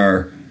CNN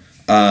are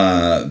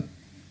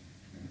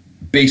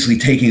basically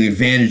taking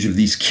advantage of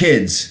these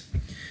kids.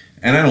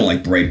 And I don't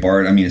like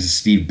Breitbart. I mean, it's a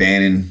Steve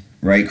Bannon,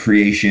 right,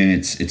 creation.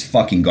 It's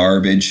fucking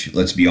garbage.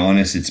 Let's be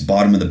honest. It's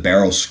bottom of the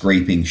barrel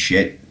scraping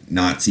shit.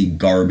 Nazi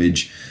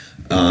garbage.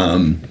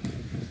 But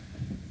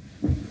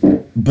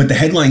the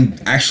headline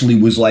actually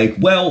was like,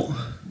 well,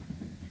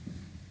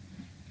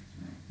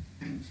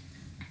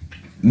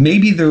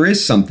 maybe there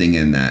is something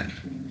in that.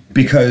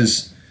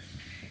 Because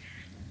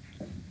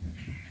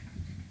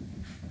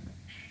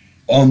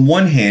on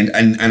one hand,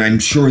 and I'm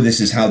sure this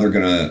is how they're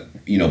going to,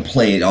 you know,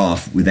 play it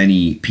off with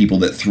any people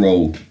that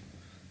throw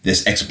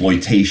this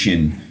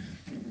exploitation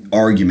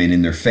argument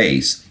in their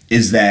face,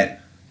 is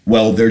that,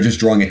 well, they're just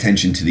drawing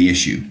attention to the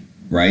issue,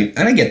 right?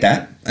 And I get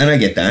that,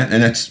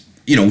 and that's,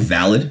 you know,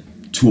 valid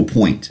to a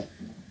point,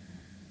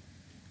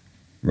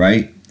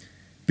 right?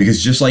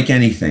 Because just like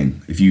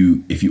anything, if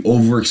you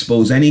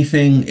overexpose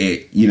anything,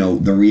 it, you know,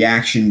 the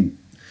action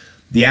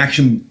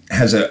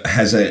has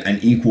an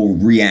equal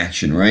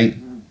reaction, right?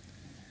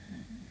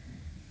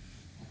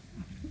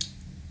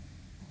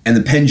 And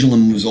the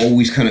pendulum was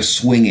always kind of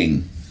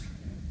swinging.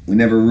 We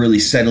never really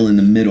settle in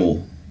the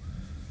middle.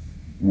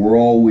 We're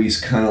always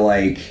kind of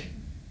like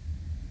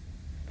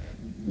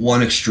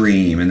one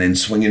extreme and then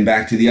swinging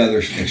back to the other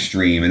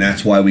extreme, and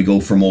that's why we go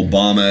from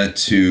Obama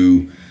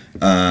to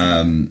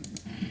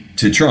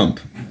Trump,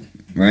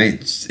 right?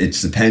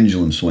 It's the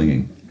pendulum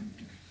swinging.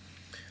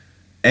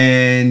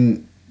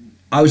 And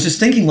I was just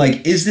thinking,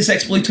 like, is this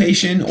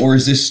exploitation, or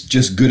is this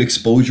just good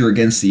exposure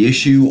against the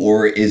issue,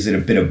 or is it a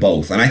bit of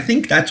both? And I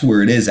think that's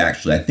where it is,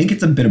 actually. I think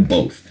it's a bit of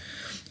both.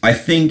 I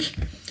think,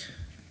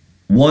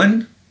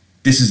 one,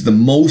 this is the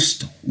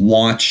most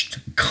watched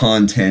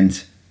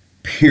content,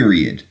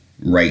 period,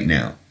 right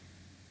now.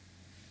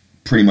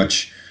 Pretty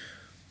much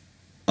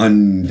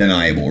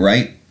undeniable,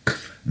 right?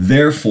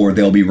 Therefore,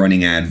 they'll be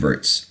running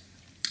adverts.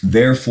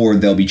 Therefore,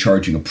 they'll be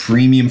charging a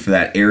premium for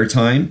that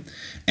airtime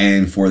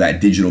and for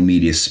that digital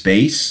media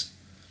space.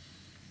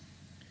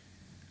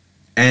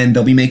 And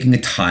they'll be making a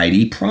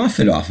tidy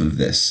profit off of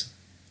this.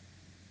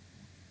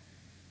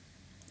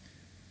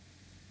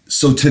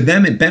 So to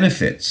them, it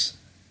benefits,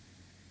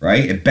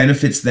 right? It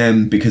benefits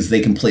them because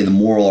they can play the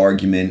moral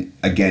argument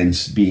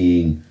against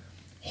being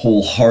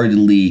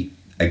wholeheartedly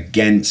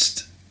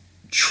against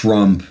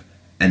Trump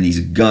and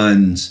these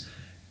guns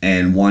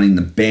and wanting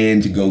the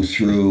ban to go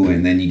through,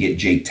 and then you get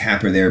Jake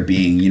Tapper there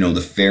being, you know, the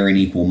fair and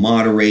equal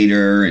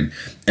moderator and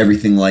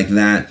everything like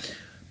that.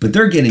 But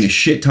they're getting a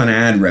shit ton of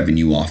ad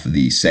revenue off of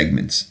these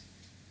segments.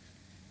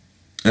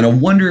 And I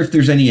wonder if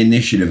there's any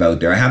initiative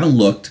out there. I haven't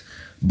looked,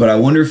 but I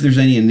wonder if there's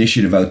any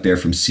initiative out there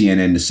from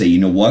CNN to say, you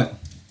know what?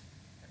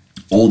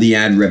 All the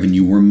ad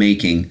revenue we're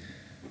making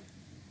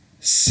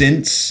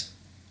since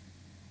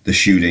the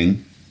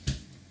shooting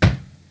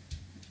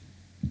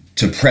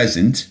to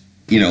present,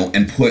 you know,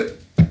 and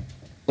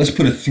let's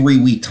put a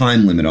 3-week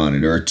time limit on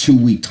it, or a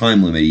 2-week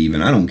time limit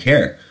even. I don't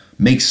care.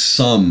 Make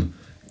some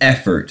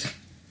effort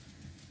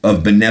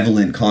of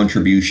benevolent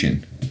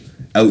contribution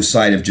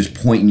outside of just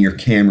pointing your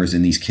cameras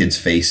in these kids'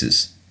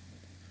 faces.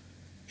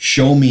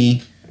 Show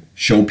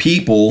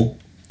people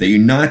that you're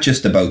not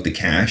just about the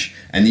cash,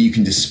 and that you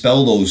can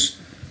dispel those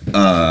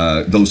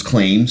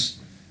claims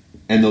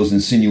and those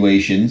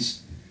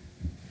insinuations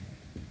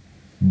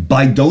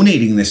by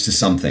donating this to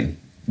something,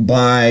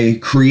 by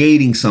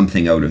creating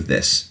something out of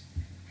this.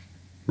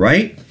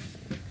 Right?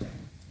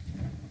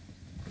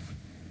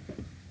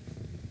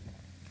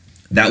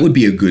 That would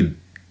be a good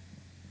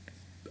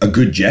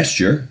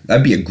gesture.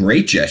 That'd be a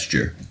great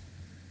gesture.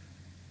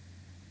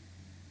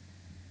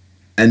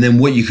 And then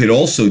what you could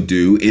also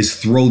do is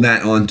throw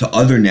that onto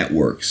other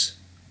networks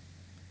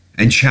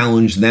and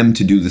challenge them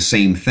to do the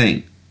same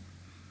thing.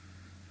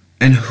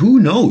 And who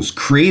knows,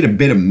 create a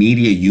bit of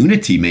media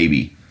unity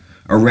maybe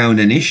around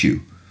an issue.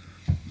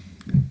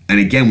 And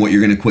again, what you're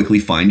going to quickly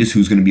find is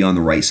who's going to be on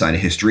the right side of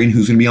history and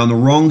who's going to be on the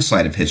wrong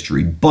side of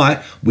history.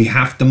 But we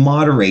have to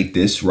moderate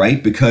this,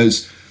 right?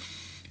 Because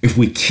If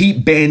we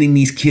keep banding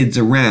these kids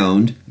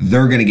around,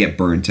 they're going to get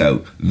burnt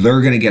out.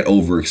 They're going to get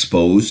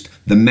overexposed.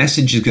 The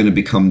message is going to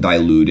become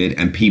diluted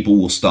and people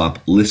will stop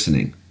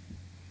listening.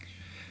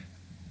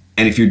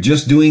 And if you're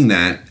just doing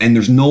that and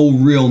there's no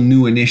real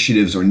new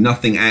initiatives or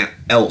nothing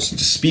else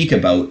to speak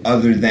about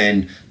other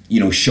than,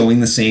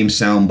 showing the same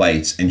sound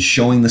bites and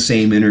showing the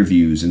same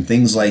interviews and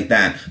things like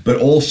that, but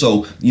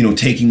also,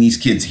 taking these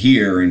kids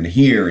here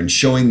and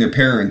showing their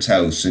parents'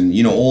 house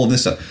and, all of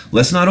this stuff.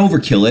 Let's not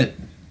overkill it,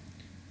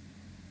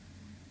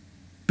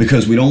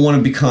 because we don't want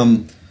to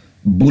become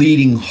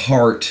bleeding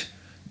heart,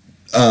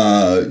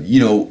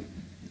 the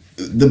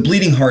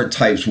bleeding heart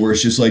types where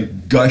it's just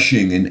like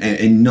gushing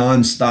and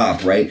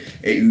nonstop, right?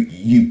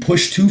 You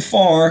push too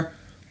far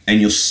and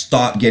you'll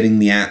stop getting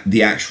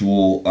the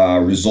actual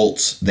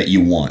results that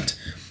you want.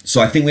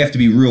 So I think we have to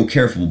be real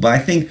careful. But I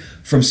think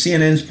from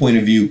CNN's point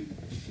of view,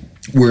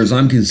 whereas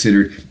I'm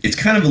considered, it's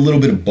kind of a little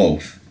bit of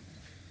both.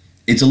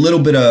 It's a little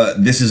bit of,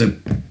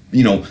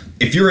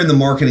 if you're in the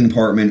marketing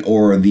department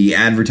or the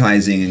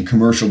advertising and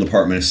commercial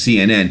department of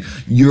CNN,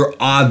 you're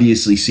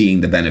obviously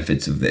seeing the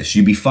benefits of this.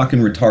 You'd be fucking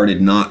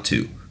retarded not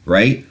to,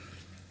 right?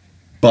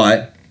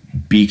 But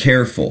be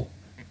careful.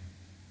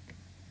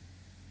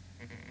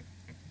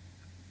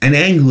 And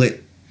angle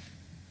it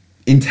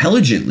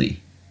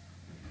intelligently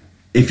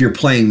if you're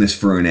playing this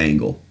for an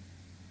angle.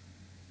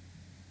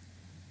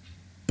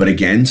 But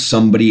again,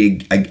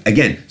 somebody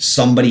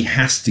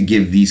has to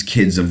give these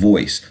kids a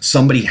voice.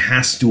 Somebody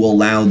has to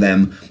allow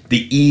them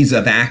the ease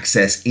of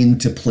access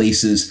into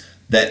places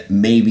that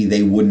maybe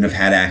they wouldn't have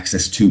had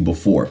access to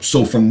before.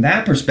 So from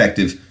that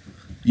perspective,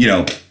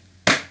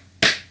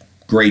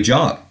 great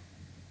job.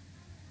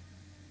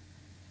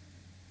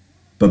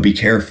 But be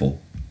careful,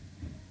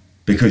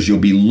 because you'll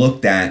be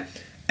looked at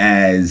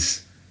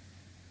as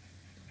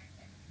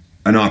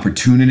an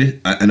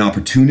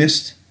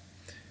opportunist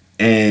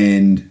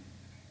and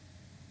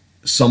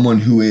someone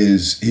who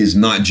is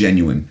not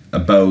genuine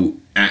about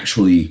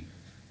actually.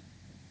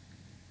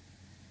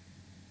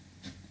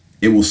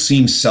 It will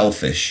seem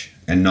selfish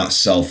and not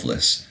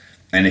selfless.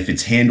 And if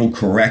it's handled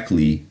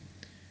correctly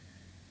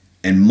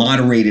and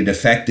moderated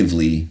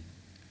effectively,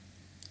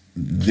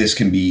 it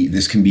can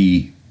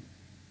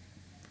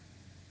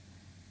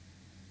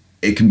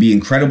be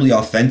incredibly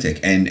authentic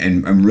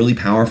and really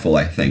powerful,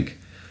 I think.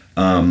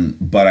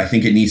 But I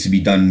think it needs to be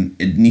done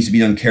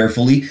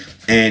carefully.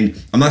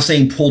 And I'm not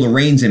saying pull the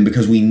reins in,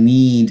 because we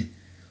need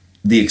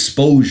the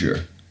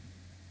exposure.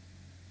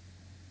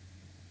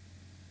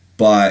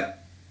 But,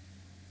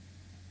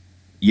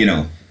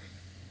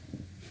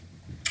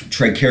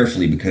 tread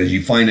carefully, because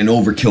you find an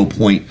overkill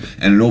point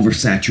and an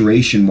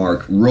oversaturation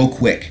mark real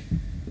quick.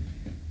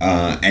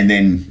 And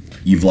then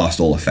you've lost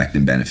all effect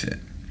and benefit.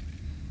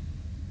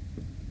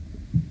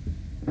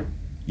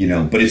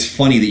 But it's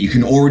funny that you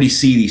can already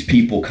see these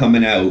people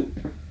coming out.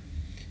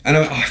 And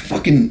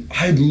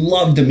I'd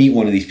love to meet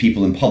one of these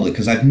people in public,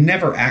 because I've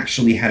never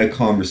actually had a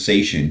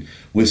conversation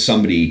with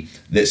somebody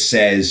that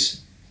says,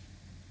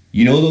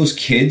 those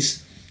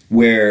kids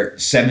where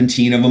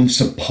 17 of them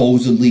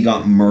supposedly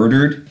got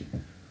murdered?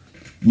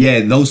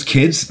 Yeah, those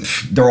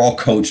kids, they're all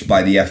coached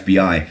by the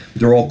FBI.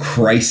 They're all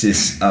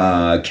crisis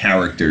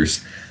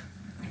characters.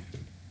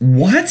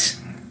 What?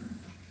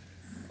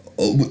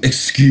 Oh,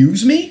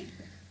 excuse me?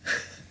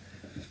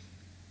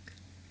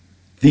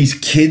 These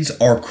kids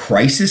are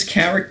crisis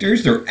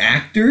characters? They're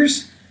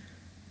actors?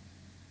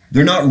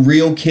 They're not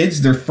real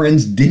kids? Their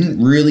friends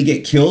didn't really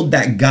get killed?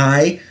 That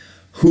guy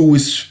who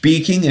was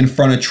speaking in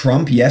front of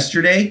Trump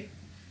yesterday,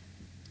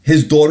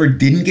 his daughter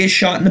didn't get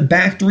shot in the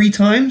back 3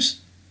 times?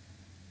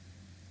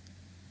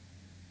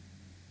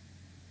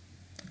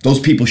 Those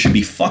people should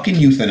be fucking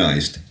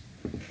euthanized.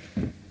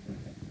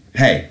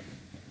 Hey,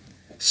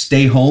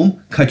 stay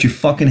home, cut your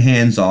fucking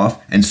hands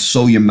off, and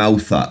sew your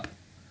mouth up.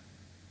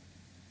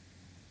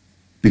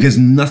 Because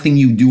nothing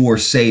you do or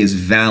say is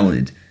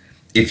valid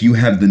if you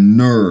have the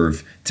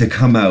nerve to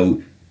come out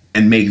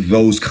and make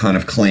those kind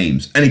of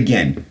claims. And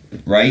again,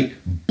 right?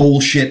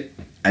 Bullshit,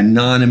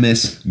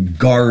 anonymous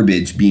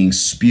garbage being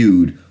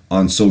spewed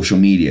on social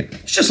media.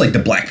 It's just like the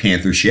Black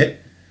Panther shit,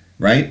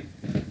 right?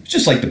 It's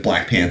just like the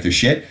Black Panther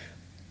shit.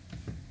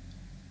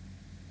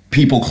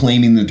 People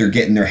claiming that they're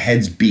getting their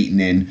heads beaten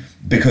in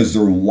because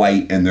they're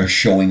white and they're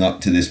showing up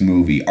to this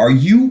movie. Are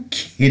you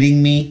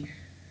kidding me?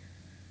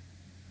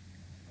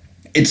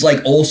 It's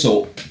like,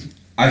 also,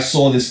 I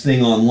saw this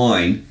thing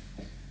online.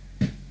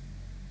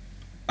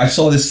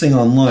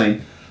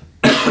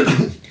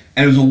 And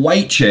it was a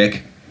white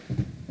chick.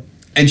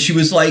 And she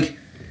was like,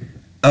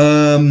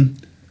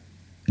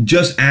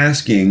 just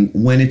asking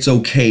when it's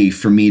okay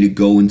for me to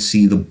go and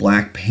see the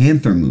Black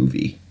Panther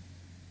movie.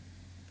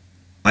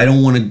 I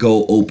don't want to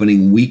go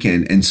opening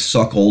weekend and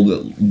suck all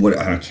the,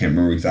 I can't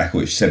remember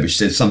exactly what she said, but she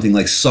said something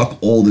like, suck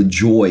all the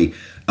joy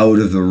out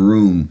of the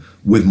room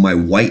with my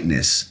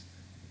whiteness.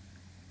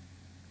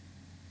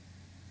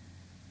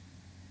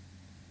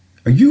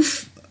 Are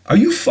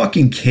you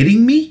fucking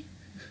kidding me?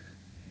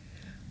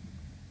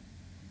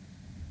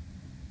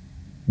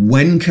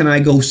 When can I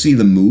go see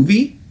the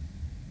movie?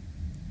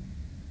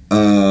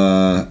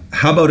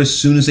 How about as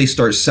soon as they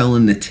start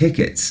selling the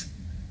tickets?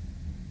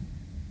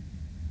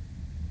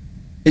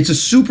 It's a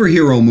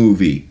superhero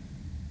movie.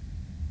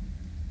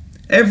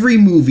 Every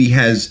movie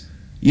has,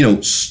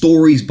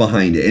 stories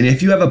behind it. And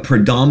if you have a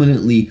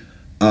predominantly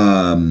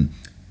black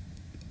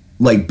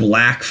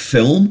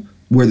film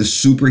where the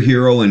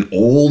superhero and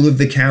all of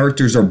the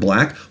characters are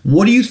black,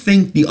 what do you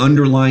think the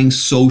underlying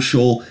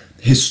social,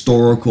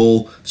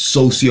 historical,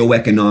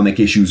 socioeconomic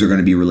issues are going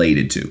to be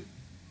related to?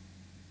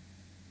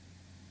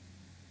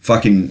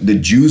 Fucking the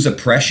Jews'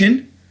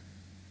 oppression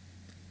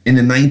in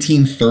the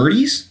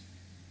 1930s?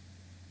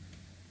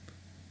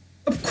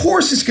 Of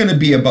course it's going to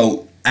be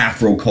about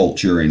Afro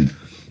culture and,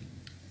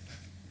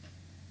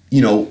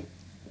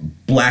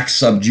 black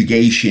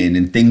subjugation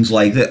and things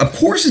like that. Of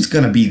course it's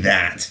going to be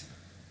that.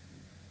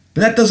 But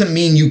that doesn't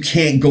mean you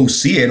can't go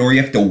see it or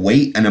you have to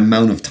wait an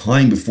amount of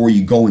time before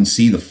you go and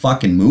see the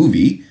fucking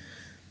movie.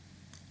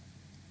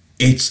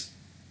 It's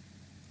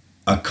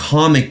a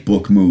comic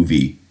book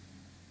movie.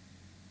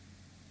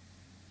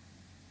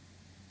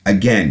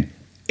 Again,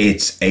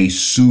 it's a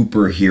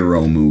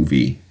superhero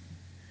movie.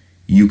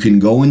 You can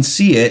go and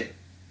see it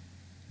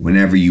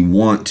whenever you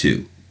want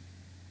to.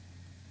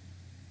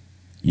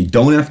 You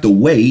don't have to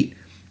wait,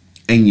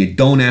 and you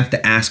don't have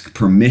to ask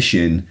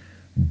permission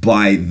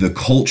by the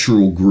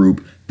cultural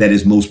group that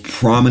is most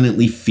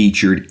prominently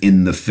featured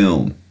in the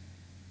film.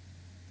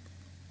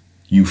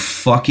 You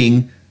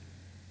fucking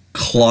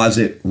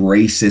closet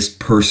racist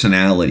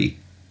personality.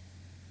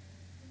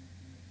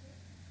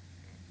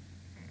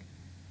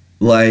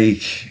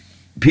 Like,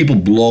 people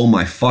blow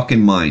my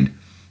fucking mind,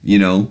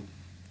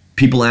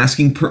 People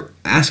asking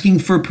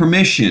for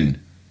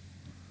permission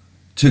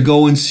to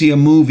go and see a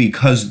movie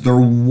because they're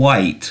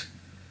white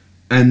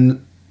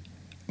and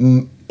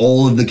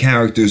all of the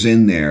characters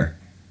in there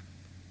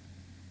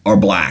are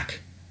black.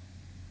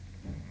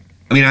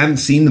 I mean, I haven't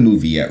seen the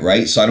movie yet,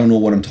 right? So I don't know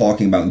what I'm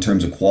talking about in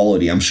terms of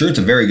quality. I'm sure it's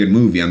a very good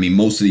movie. I mean,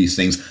 most of these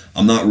things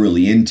I'm not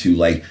really into.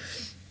 Like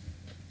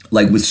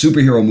with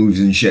superhero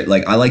movies and shit.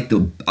 Like I like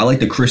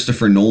the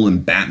Christopher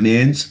Nolan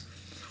Batmans.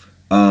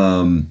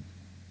 I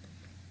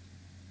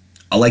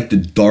like the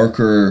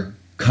darker,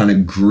 kind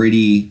of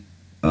gritty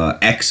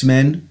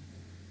X-Men.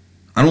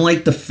 I don't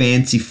like the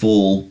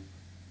fanciful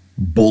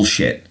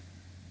bullshit.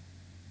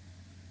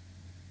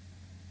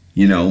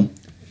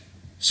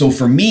 So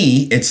for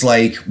me, it's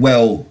like,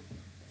 well,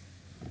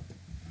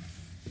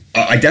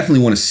 I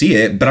definitely want to see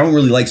it, but I don't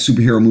really like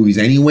superhero movies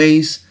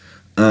anyways,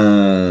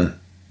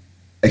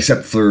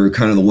 except for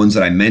kind of the ones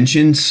that I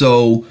mentioned.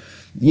 So,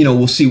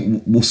 we'll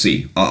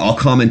see. I'll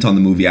comment on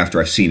the movie after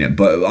I've seen it,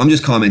 but I'm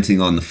just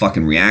commenting on the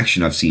fucking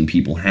reaction I've seen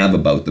people have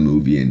about the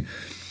movie.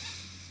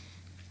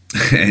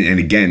 And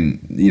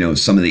again,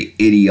 some of the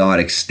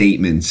idiotic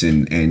statements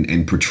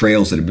and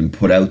portrayals that have been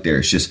put out there.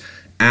 It's just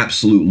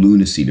absolute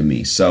lunacy to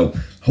me. So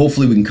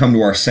hopefully we can come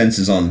to our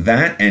senses on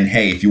that. And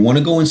hey, if you want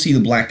to go and see the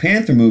Black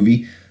Panther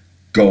movie,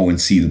 go and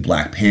see the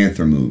Black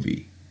Panther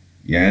movie.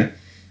 Yeah?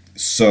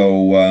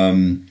 So,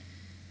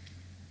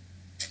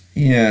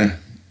 yeah.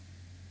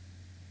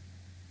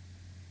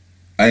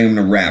 I am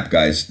going to wrap,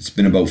 guys. It's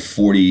been about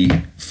 40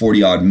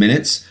 odd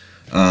minutes.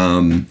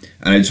 And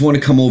I just want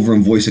to come over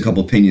and voice a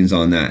couple opinions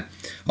on that.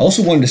 I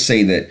also wanted to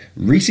say that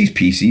Reese's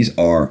Pieces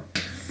are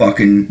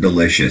fucking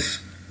delicious.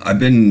 I've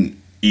been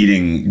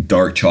eating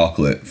dark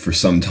chocolate for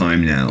some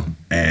time now,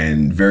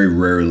 and very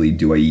rarely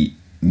do I eat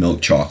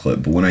milk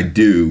chocolate. But when I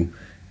do,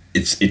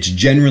 it's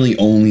generally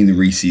only the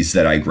Reese's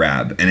that I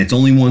grab, and it's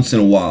only once in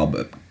a while,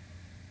 but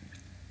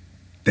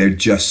they're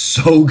just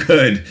so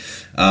good.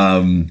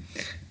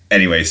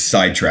 Anyways,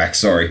 sidetrack,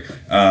 sorry.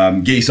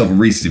 Get yourself a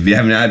Reese's if you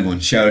haven't had one.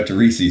 Shout out to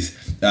Reese's.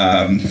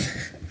 Yeah,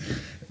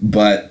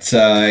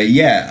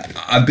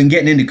 I've been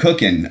getting into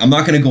cooking. I'm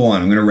not going to go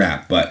on. I'm going to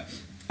wrap, but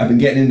I've been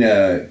getting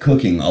into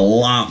cooking a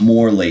lot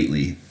more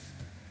lately.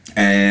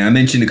 And I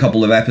mentioned a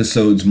couple of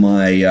episodes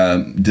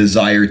my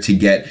desire to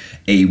get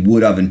a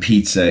wood oven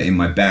pizza in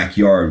my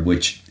backyard,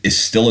 which is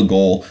still a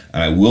goal.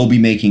 And I will be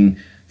making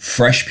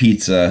fresh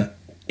pizza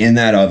in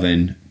that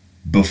oven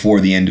before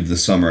the end of the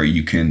summer.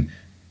 You can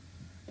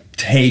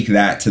take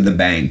that to the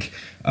bank,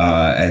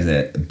 as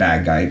a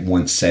bad guy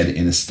once said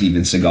in a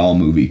Steven Seagal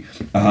movie.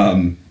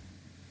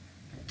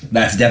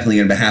 That's definitely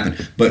going to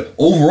happen. But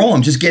overall,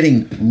 I'm just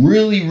getting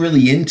really,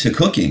 really into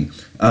cooking.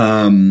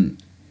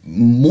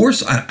 More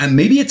so,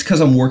 maybe it's because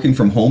I'm working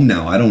from home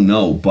now. I don't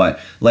know. But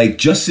like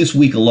just this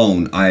week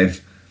alone,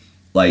 I've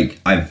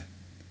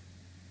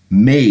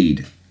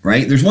made,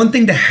 right? There's one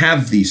thing to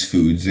have these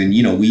foods, and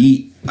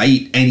I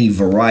eat any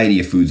variety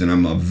of foods, and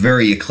I'm a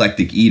very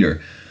eclectic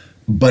eater.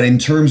 But in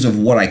terms of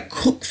what I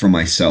cook for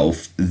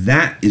myself,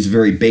 that is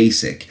very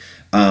basic.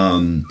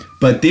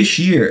 But this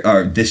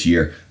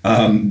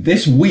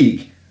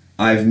week,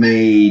 I've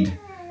made,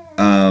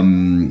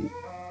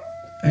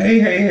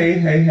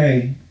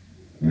 hey.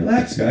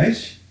 Relax,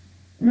 guys.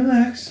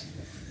 Relax.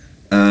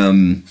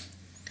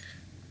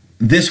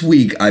 This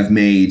week, I've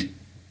made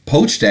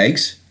poached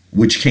eggs,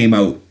 which came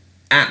out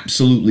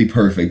absolutely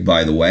perfect,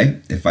 by the way,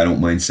 if I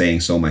don't mind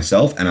saying so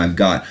myself. And I've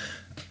got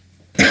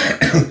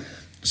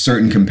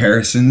certain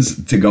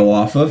comparisons to go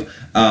off of.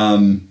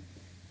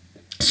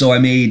 So I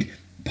made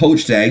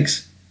poached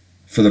eggs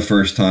for the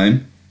first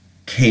time.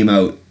 Came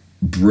out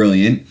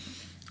brilliant.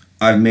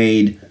 I've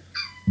made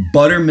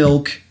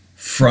buttermilk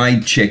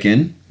fried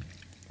chicken.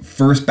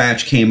 First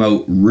batch came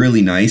out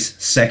really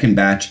nice. Second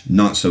batch,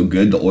 not so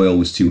good. The oil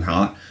was too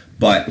hot.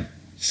 But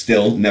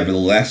still,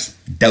 nevertheless,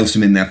 douse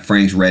them in that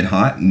Frank's Red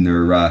Hot and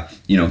they're,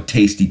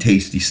 tasty,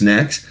 tasty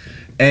snacks.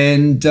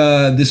 And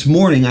this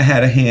morning I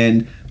had a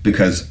hand,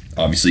 because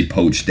obviously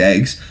poached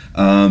eggs,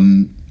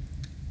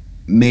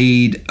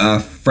 made a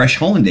fresh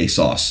hollandaise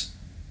sauce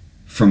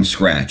from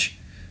scratch.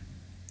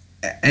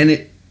 And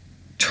it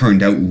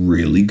turned out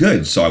really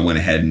good. So I went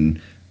ahead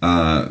and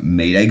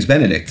made Eggs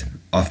Benedict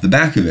off the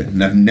back of it.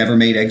 And I've never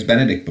made Eggs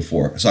Benedict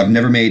before. So I've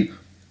never made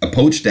a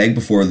poached egg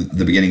before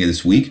the beginning of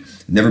this week,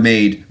 never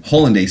made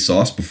hollandaise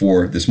sauce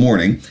before this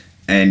morning,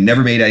 and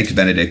never made Eggs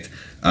Benedict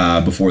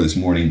before this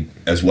morning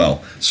as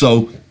well.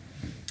 So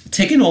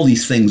taking all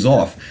these things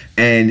off,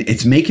 and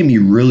it's making me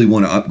really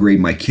want to upgrade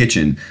my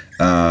kitchen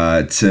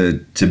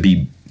to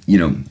be,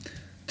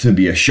 to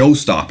be a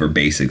showstopper,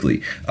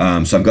 basically.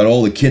 So I've got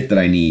all the kit that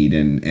I need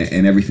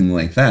and everything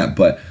like that.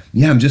 But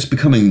yeah, I'm just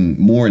becoming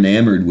more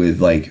enamored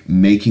with like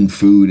making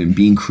food and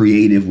being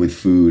creative with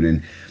food.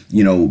 And,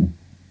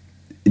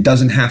 it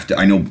doesn't have to,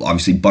 I know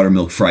obviously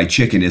buttermilk fried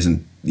chicken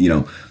isn't,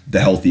 the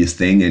healthiest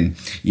thing. And,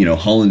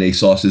 hollandaise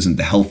sauce isn't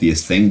the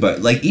healthiest thing.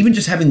 But like even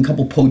just having a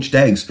couple poached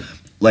eggs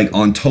like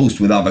on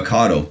toast with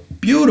avocado,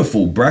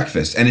 beautiful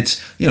breakfast. And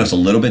it's, it's a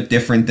little bit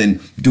different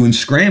than doing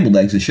scrambled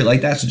eggs and shit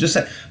like that. So just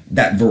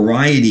that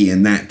variety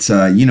and that,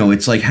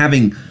 it's like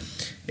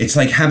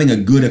having a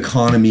good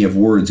economy of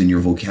words in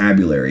your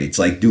vocabulary. It's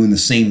like doing the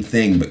same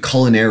thing, but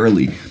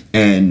culinarily.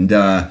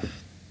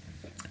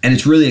 And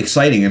it's really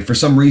exciting. And for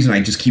some reason, I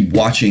just keep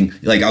watching,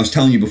 like I was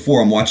telling you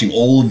before, I'm watching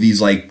all of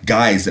these like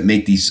guys that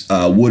make these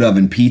wood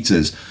oven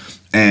pizzas.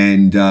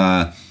 And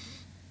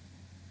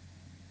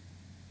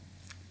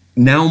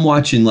now I'm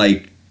watching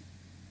like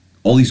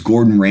all these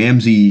Gordon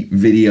Ramsay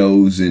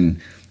videos and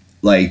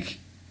like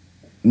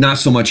not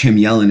so much him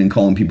yelling and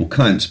calling people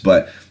cunts,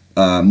 but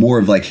more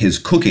of like his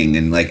cooking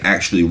and like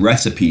actually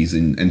recipes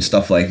and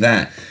stuff like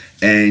that.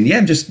 And yeah,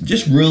 I'm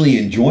just really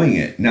enjoying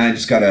it. Now I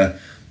just gotta,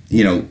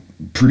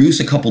 produce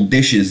a couple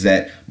dishes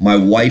that my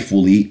wife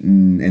will eat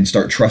and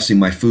start trusting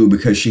my food,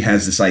 because she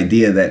has this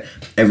idea that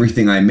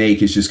everything I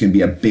make is just going to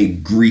be a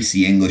big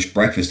greasy English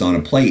breakfast on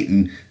a plate.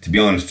 And to be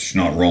honest, she's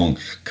not wrong,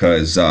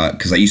 because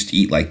I used to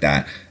eat like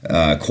that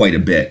quite a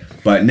bit.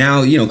 But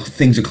now,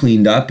 things are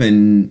cleaned up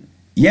and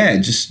yeah,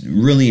 just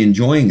really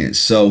enjoying it.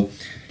 So,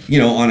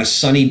 on a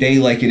sunny day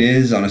like it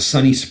is, on a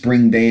sunny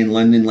spring day in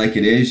London like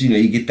it is,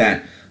 you get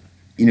that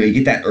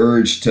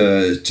urge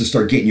to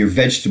start getting your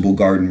vegetable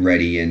garden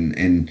ready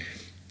and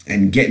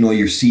getting all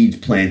your seeds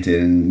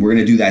planted. And we're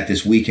going to do that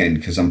this weekend,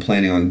 because I'm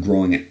planning on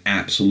growing an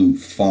absolute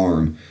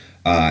farm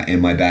in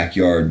my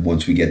backyard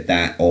once we get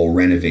that all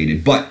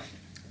renovated. But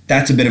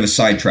that's a bit of a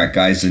sidetrack,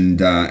 guys,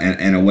 and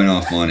I went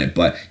off on it.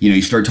 But,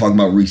 you start talking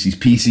about Reese's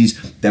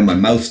Pieces, then my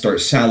mouth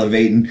starts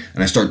salivating,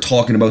 and I start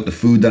talking about the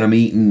food that I'm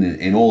eating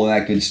and all of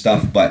that good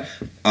stuff. But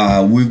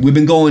we've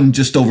been going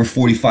just over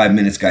 45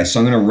 minutes, guys, so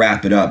I'm going to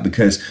wrap it up,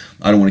 because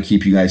I don't want to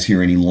keep you guys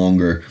here any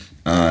longer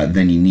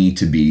than you need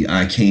to be.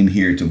 I came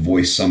here to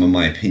voice some of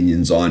my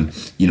opinions on,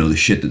 the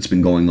shit that's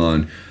been going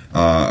on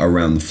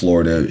around the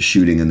Florida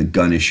shooting and the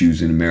gun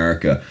issues in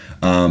America.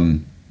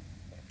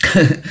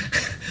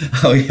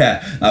 Oh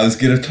yeah, I was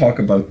gonna talk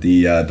about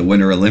the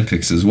Winter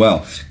Olympics as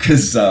well,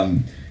 because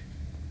for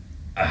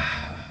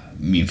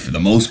the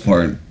most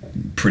part,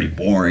 pretty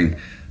boring.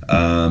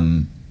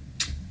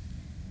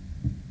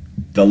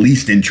 The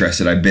least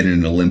interested I've been in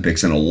an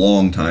Olympics in a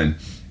long time,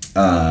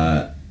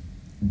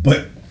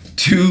 but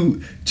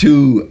two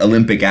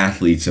Olympic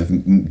athletes have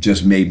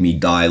just made me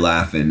die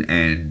laughing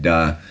and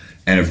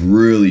have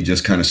really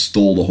just kind of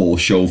stole the whole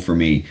show for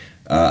me.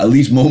 At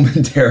least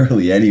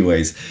momentarily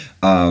anyways.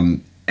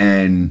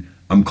 And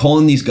I'm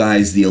calling these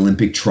guys the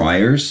Olympic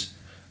triers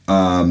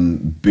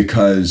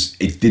because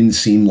it didn't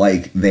seem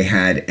like they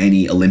had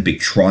any Olympic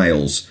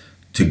trials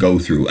to go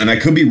through. And I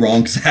could be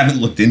wrong because I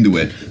haven't looked into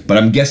it, but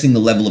I'm guessing the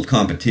level of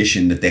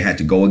competition that they had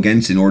to go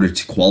against in order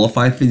to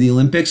qualify for the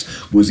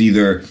Olympics was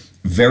either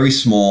very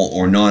small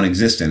or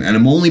non-existent. And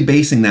I'm only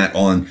basing that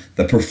on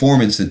the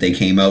performance that they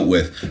came out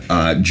with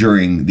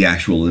during the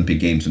actual Olympic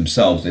Games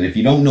themselves. And if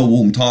you don't know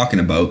who I'm talking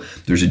about,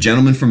 there's a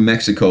gentleman from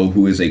Mexico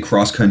who is a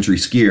cross-country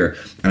skier,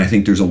 and I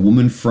think there's a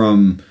woman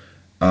from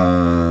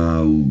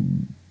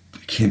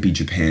it can't be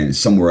Japan, it's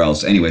somewhere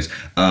else. Anyways,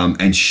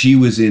 and she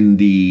was in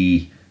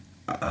the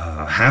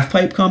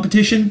half-pipe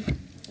competition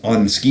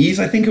on skis,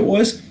 I think it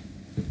was.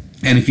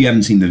 And if you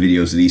haven't seen the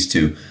videos of these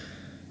two,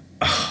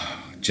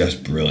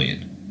 just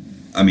brilliant.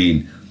 I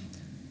mean,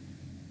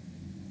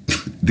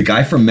 the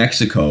guy from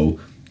Mexico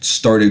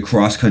started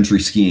cross-country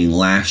skiing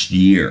last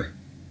year,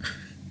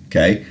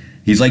 okay?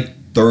 He's like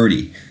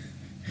 30.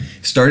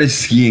 Started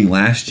skiing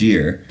last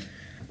year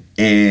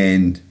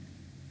and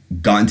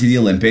got into the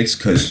Olympics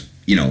because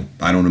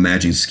I don't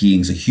imagine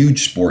skiing's a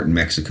huge sport in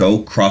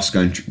Mexico. Cross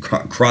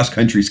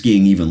country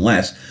skiing even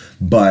less.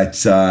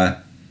 But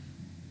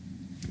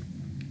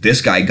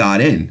this guy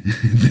got in.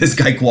 This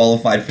guy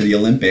qualified for the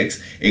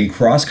Olympics in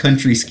cross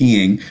country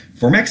skiing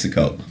for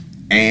Mexico.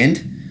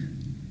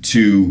 And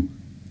to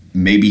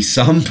maybe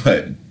some,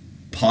 but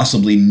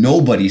possibly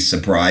nobody's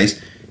surprise,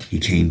 he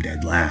came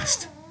dead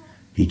last.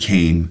 He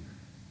came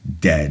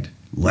dead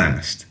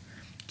last.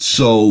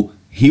 So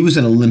he was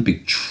an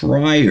Olympic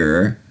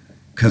trier,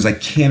 because I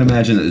can't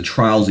imagine that the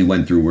trials he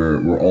went through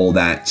were all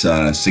that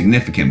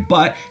significant.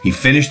 But he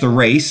finished the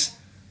race,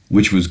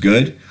 which was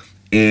good.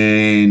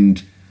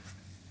 And,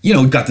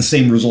 got the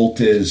same result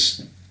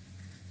as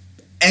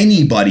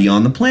anybody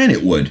on the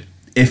planet would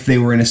if they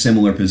were in a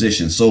similar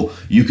position. So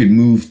you could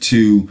move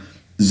to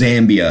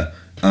Zambia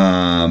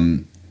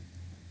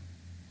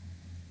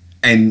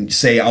and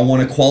say, I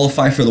want to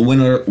qualify for the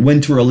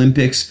Winter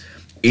Olympics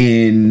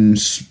in,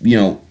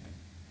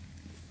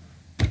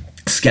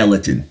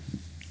 skeleton,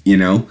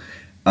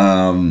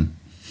 and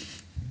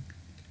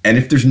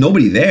if there's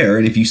nobody there,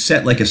 and if you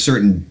set like a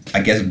certain,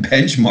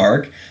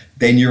 benchmark,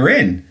 then you're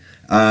in.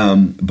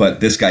 But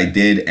this guy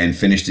did and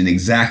finished in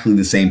exactly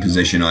the same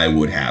position I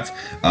would have.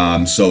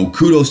 So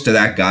kudos to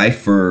that guy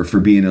for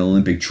being an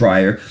Olympic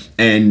trier,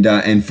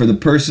 and for the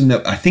person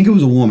that, I think it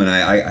was a woman.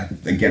 I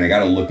got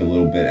to look a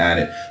little bit at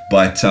it,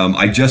 but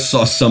I just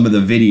saw some of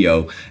the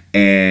video,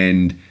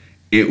 and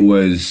it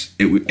was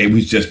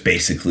just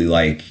basically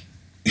like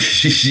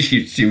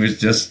she was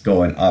just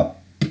going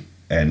up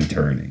and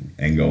turning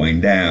and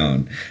going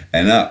down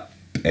and up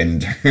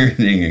and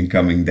turning and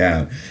coming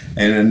down,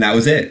 and then that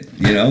was it.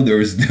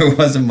 There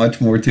wasn't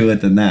much more to it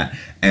than that,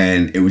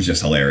 and it was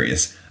just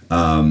hilarious.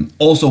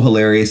 Also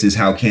hilarious is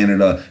how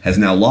Canada has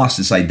now lost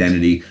its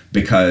identity,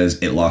 because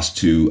it lost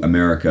to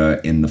America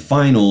in the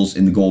finals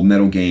in the gold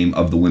medal game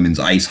of the women's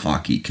ice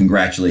hockey.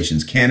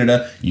 Congratulations,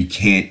 Canada. You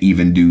can't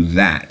even do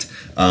that.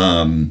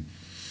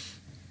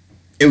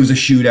 It was a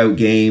shootout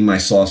game. I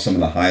saw some of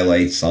the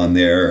highlights on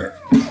there.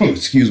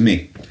 Excuse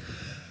me.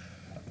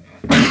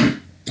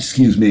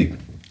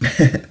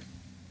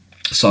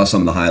 Saw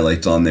some of the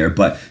highlights on there.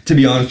 But to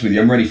be honest with you,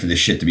 I'm ready for this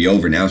shit to be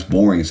over now. It's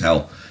boring as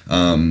hell.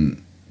 I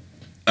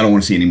don't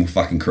want to see any more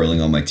fucking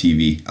curling on my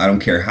TV. I don't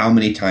care how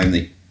many times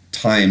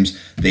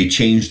they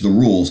change the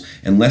rules.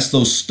 Unless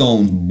those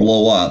stones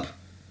blow up,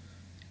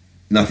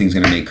 nothing's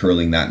going to make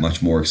curling that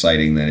much more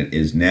exciting than it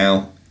is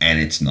now. And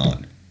it's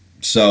not.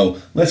 So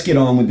let's get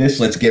on with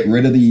this. Let's get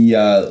rid of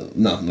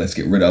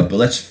but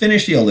let's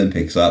finish the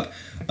Olympics up.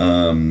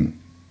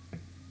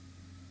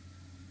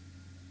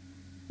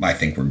 I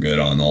think we're good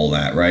on all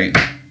that, right?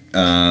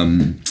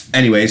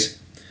 Anyways,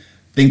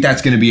 think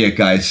that's going to be it,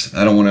 guys.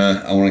 I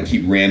want to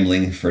keep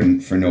rambling for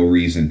no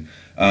reason.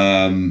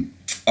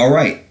 All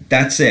right,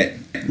 that's it.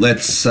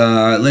 Let's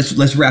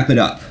wrap it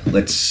up.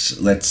 Let's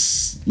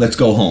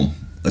go home.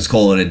 Let's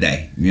call it a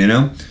day,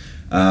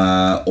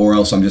 or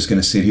else I'm just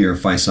going to sit here and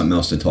find something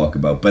else to talk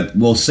about. But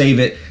we'll save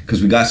it,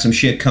 because we got some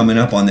shit coming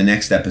up on the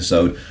next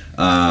episode.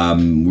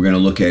 We're going to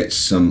look at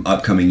some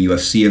upcoming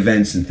UFC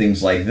events and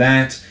things like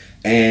that,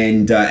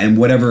 and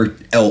whatever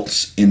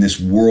else in this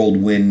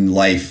whirlwind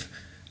life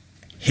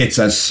hits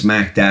us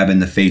smack dab in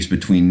the face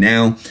between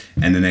now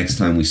and the next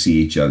time we see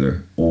each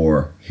other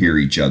or hear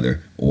each other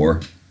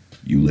or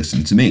you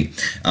listen to me.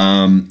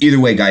 Either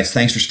way, guys,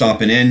 thanks for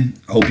stopping in.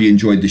 Hope you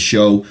enjoyed the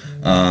show.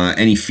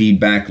 Any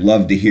feedback,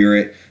 love to hear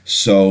it.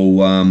 So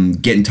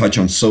get in touch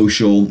on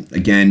social.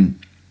 Again,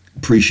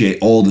 appreciate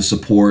all the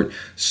support.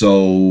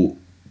 So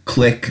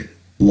click,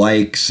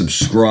 like,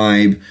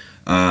 subscribe.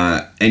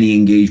 Any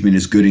engagement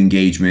is good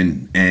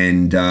engagement.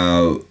 And,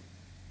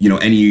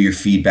 any of your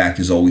feedback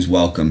is always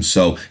welcome.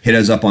 So hit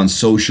us up on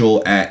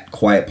social at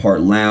Quiet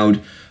Part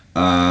Loud,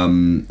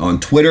 on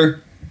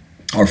Twitter.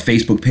 Our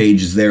Facebook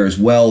page is there as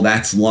well.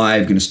 That's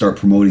live. Going to start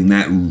promoting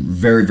that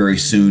very, very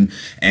soon.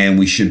 And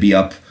we should be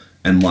up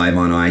and live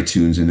on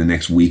iTunes in the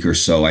next week or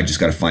so. I just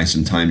got to find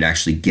some time to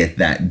actually get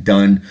that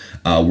done.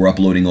 We're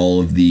uploading all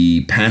of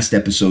the past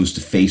episodes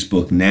to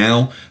Facebook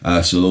now.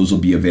 So those will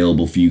be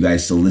available for you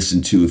guys to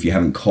listen to if you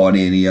haven't caught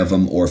any of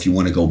them, or if you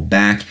want to go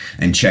back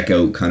and check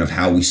out kind of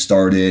how we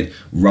started,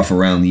 rough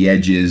around the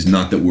edges.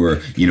 Not that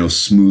we're,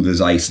 smooth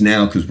as ice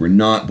now, because we're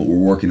not, but we're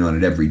working on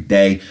it every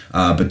day.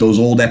 But those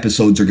old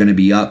episodes are going to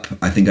be up.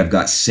 I think I've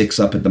got 6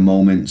 up at the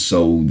moment.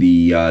 So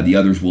the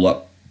others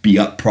will be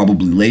up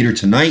probably later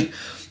tonight.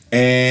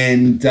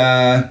 And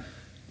that's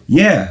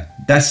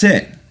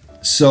it.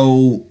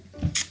 So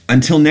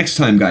until next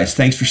time, guys,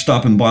 thanks for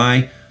stopping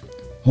by.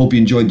 Hope you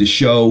enjoyed the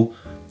show.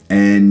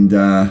 And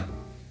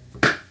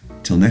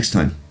till next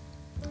time,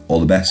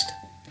 all the best.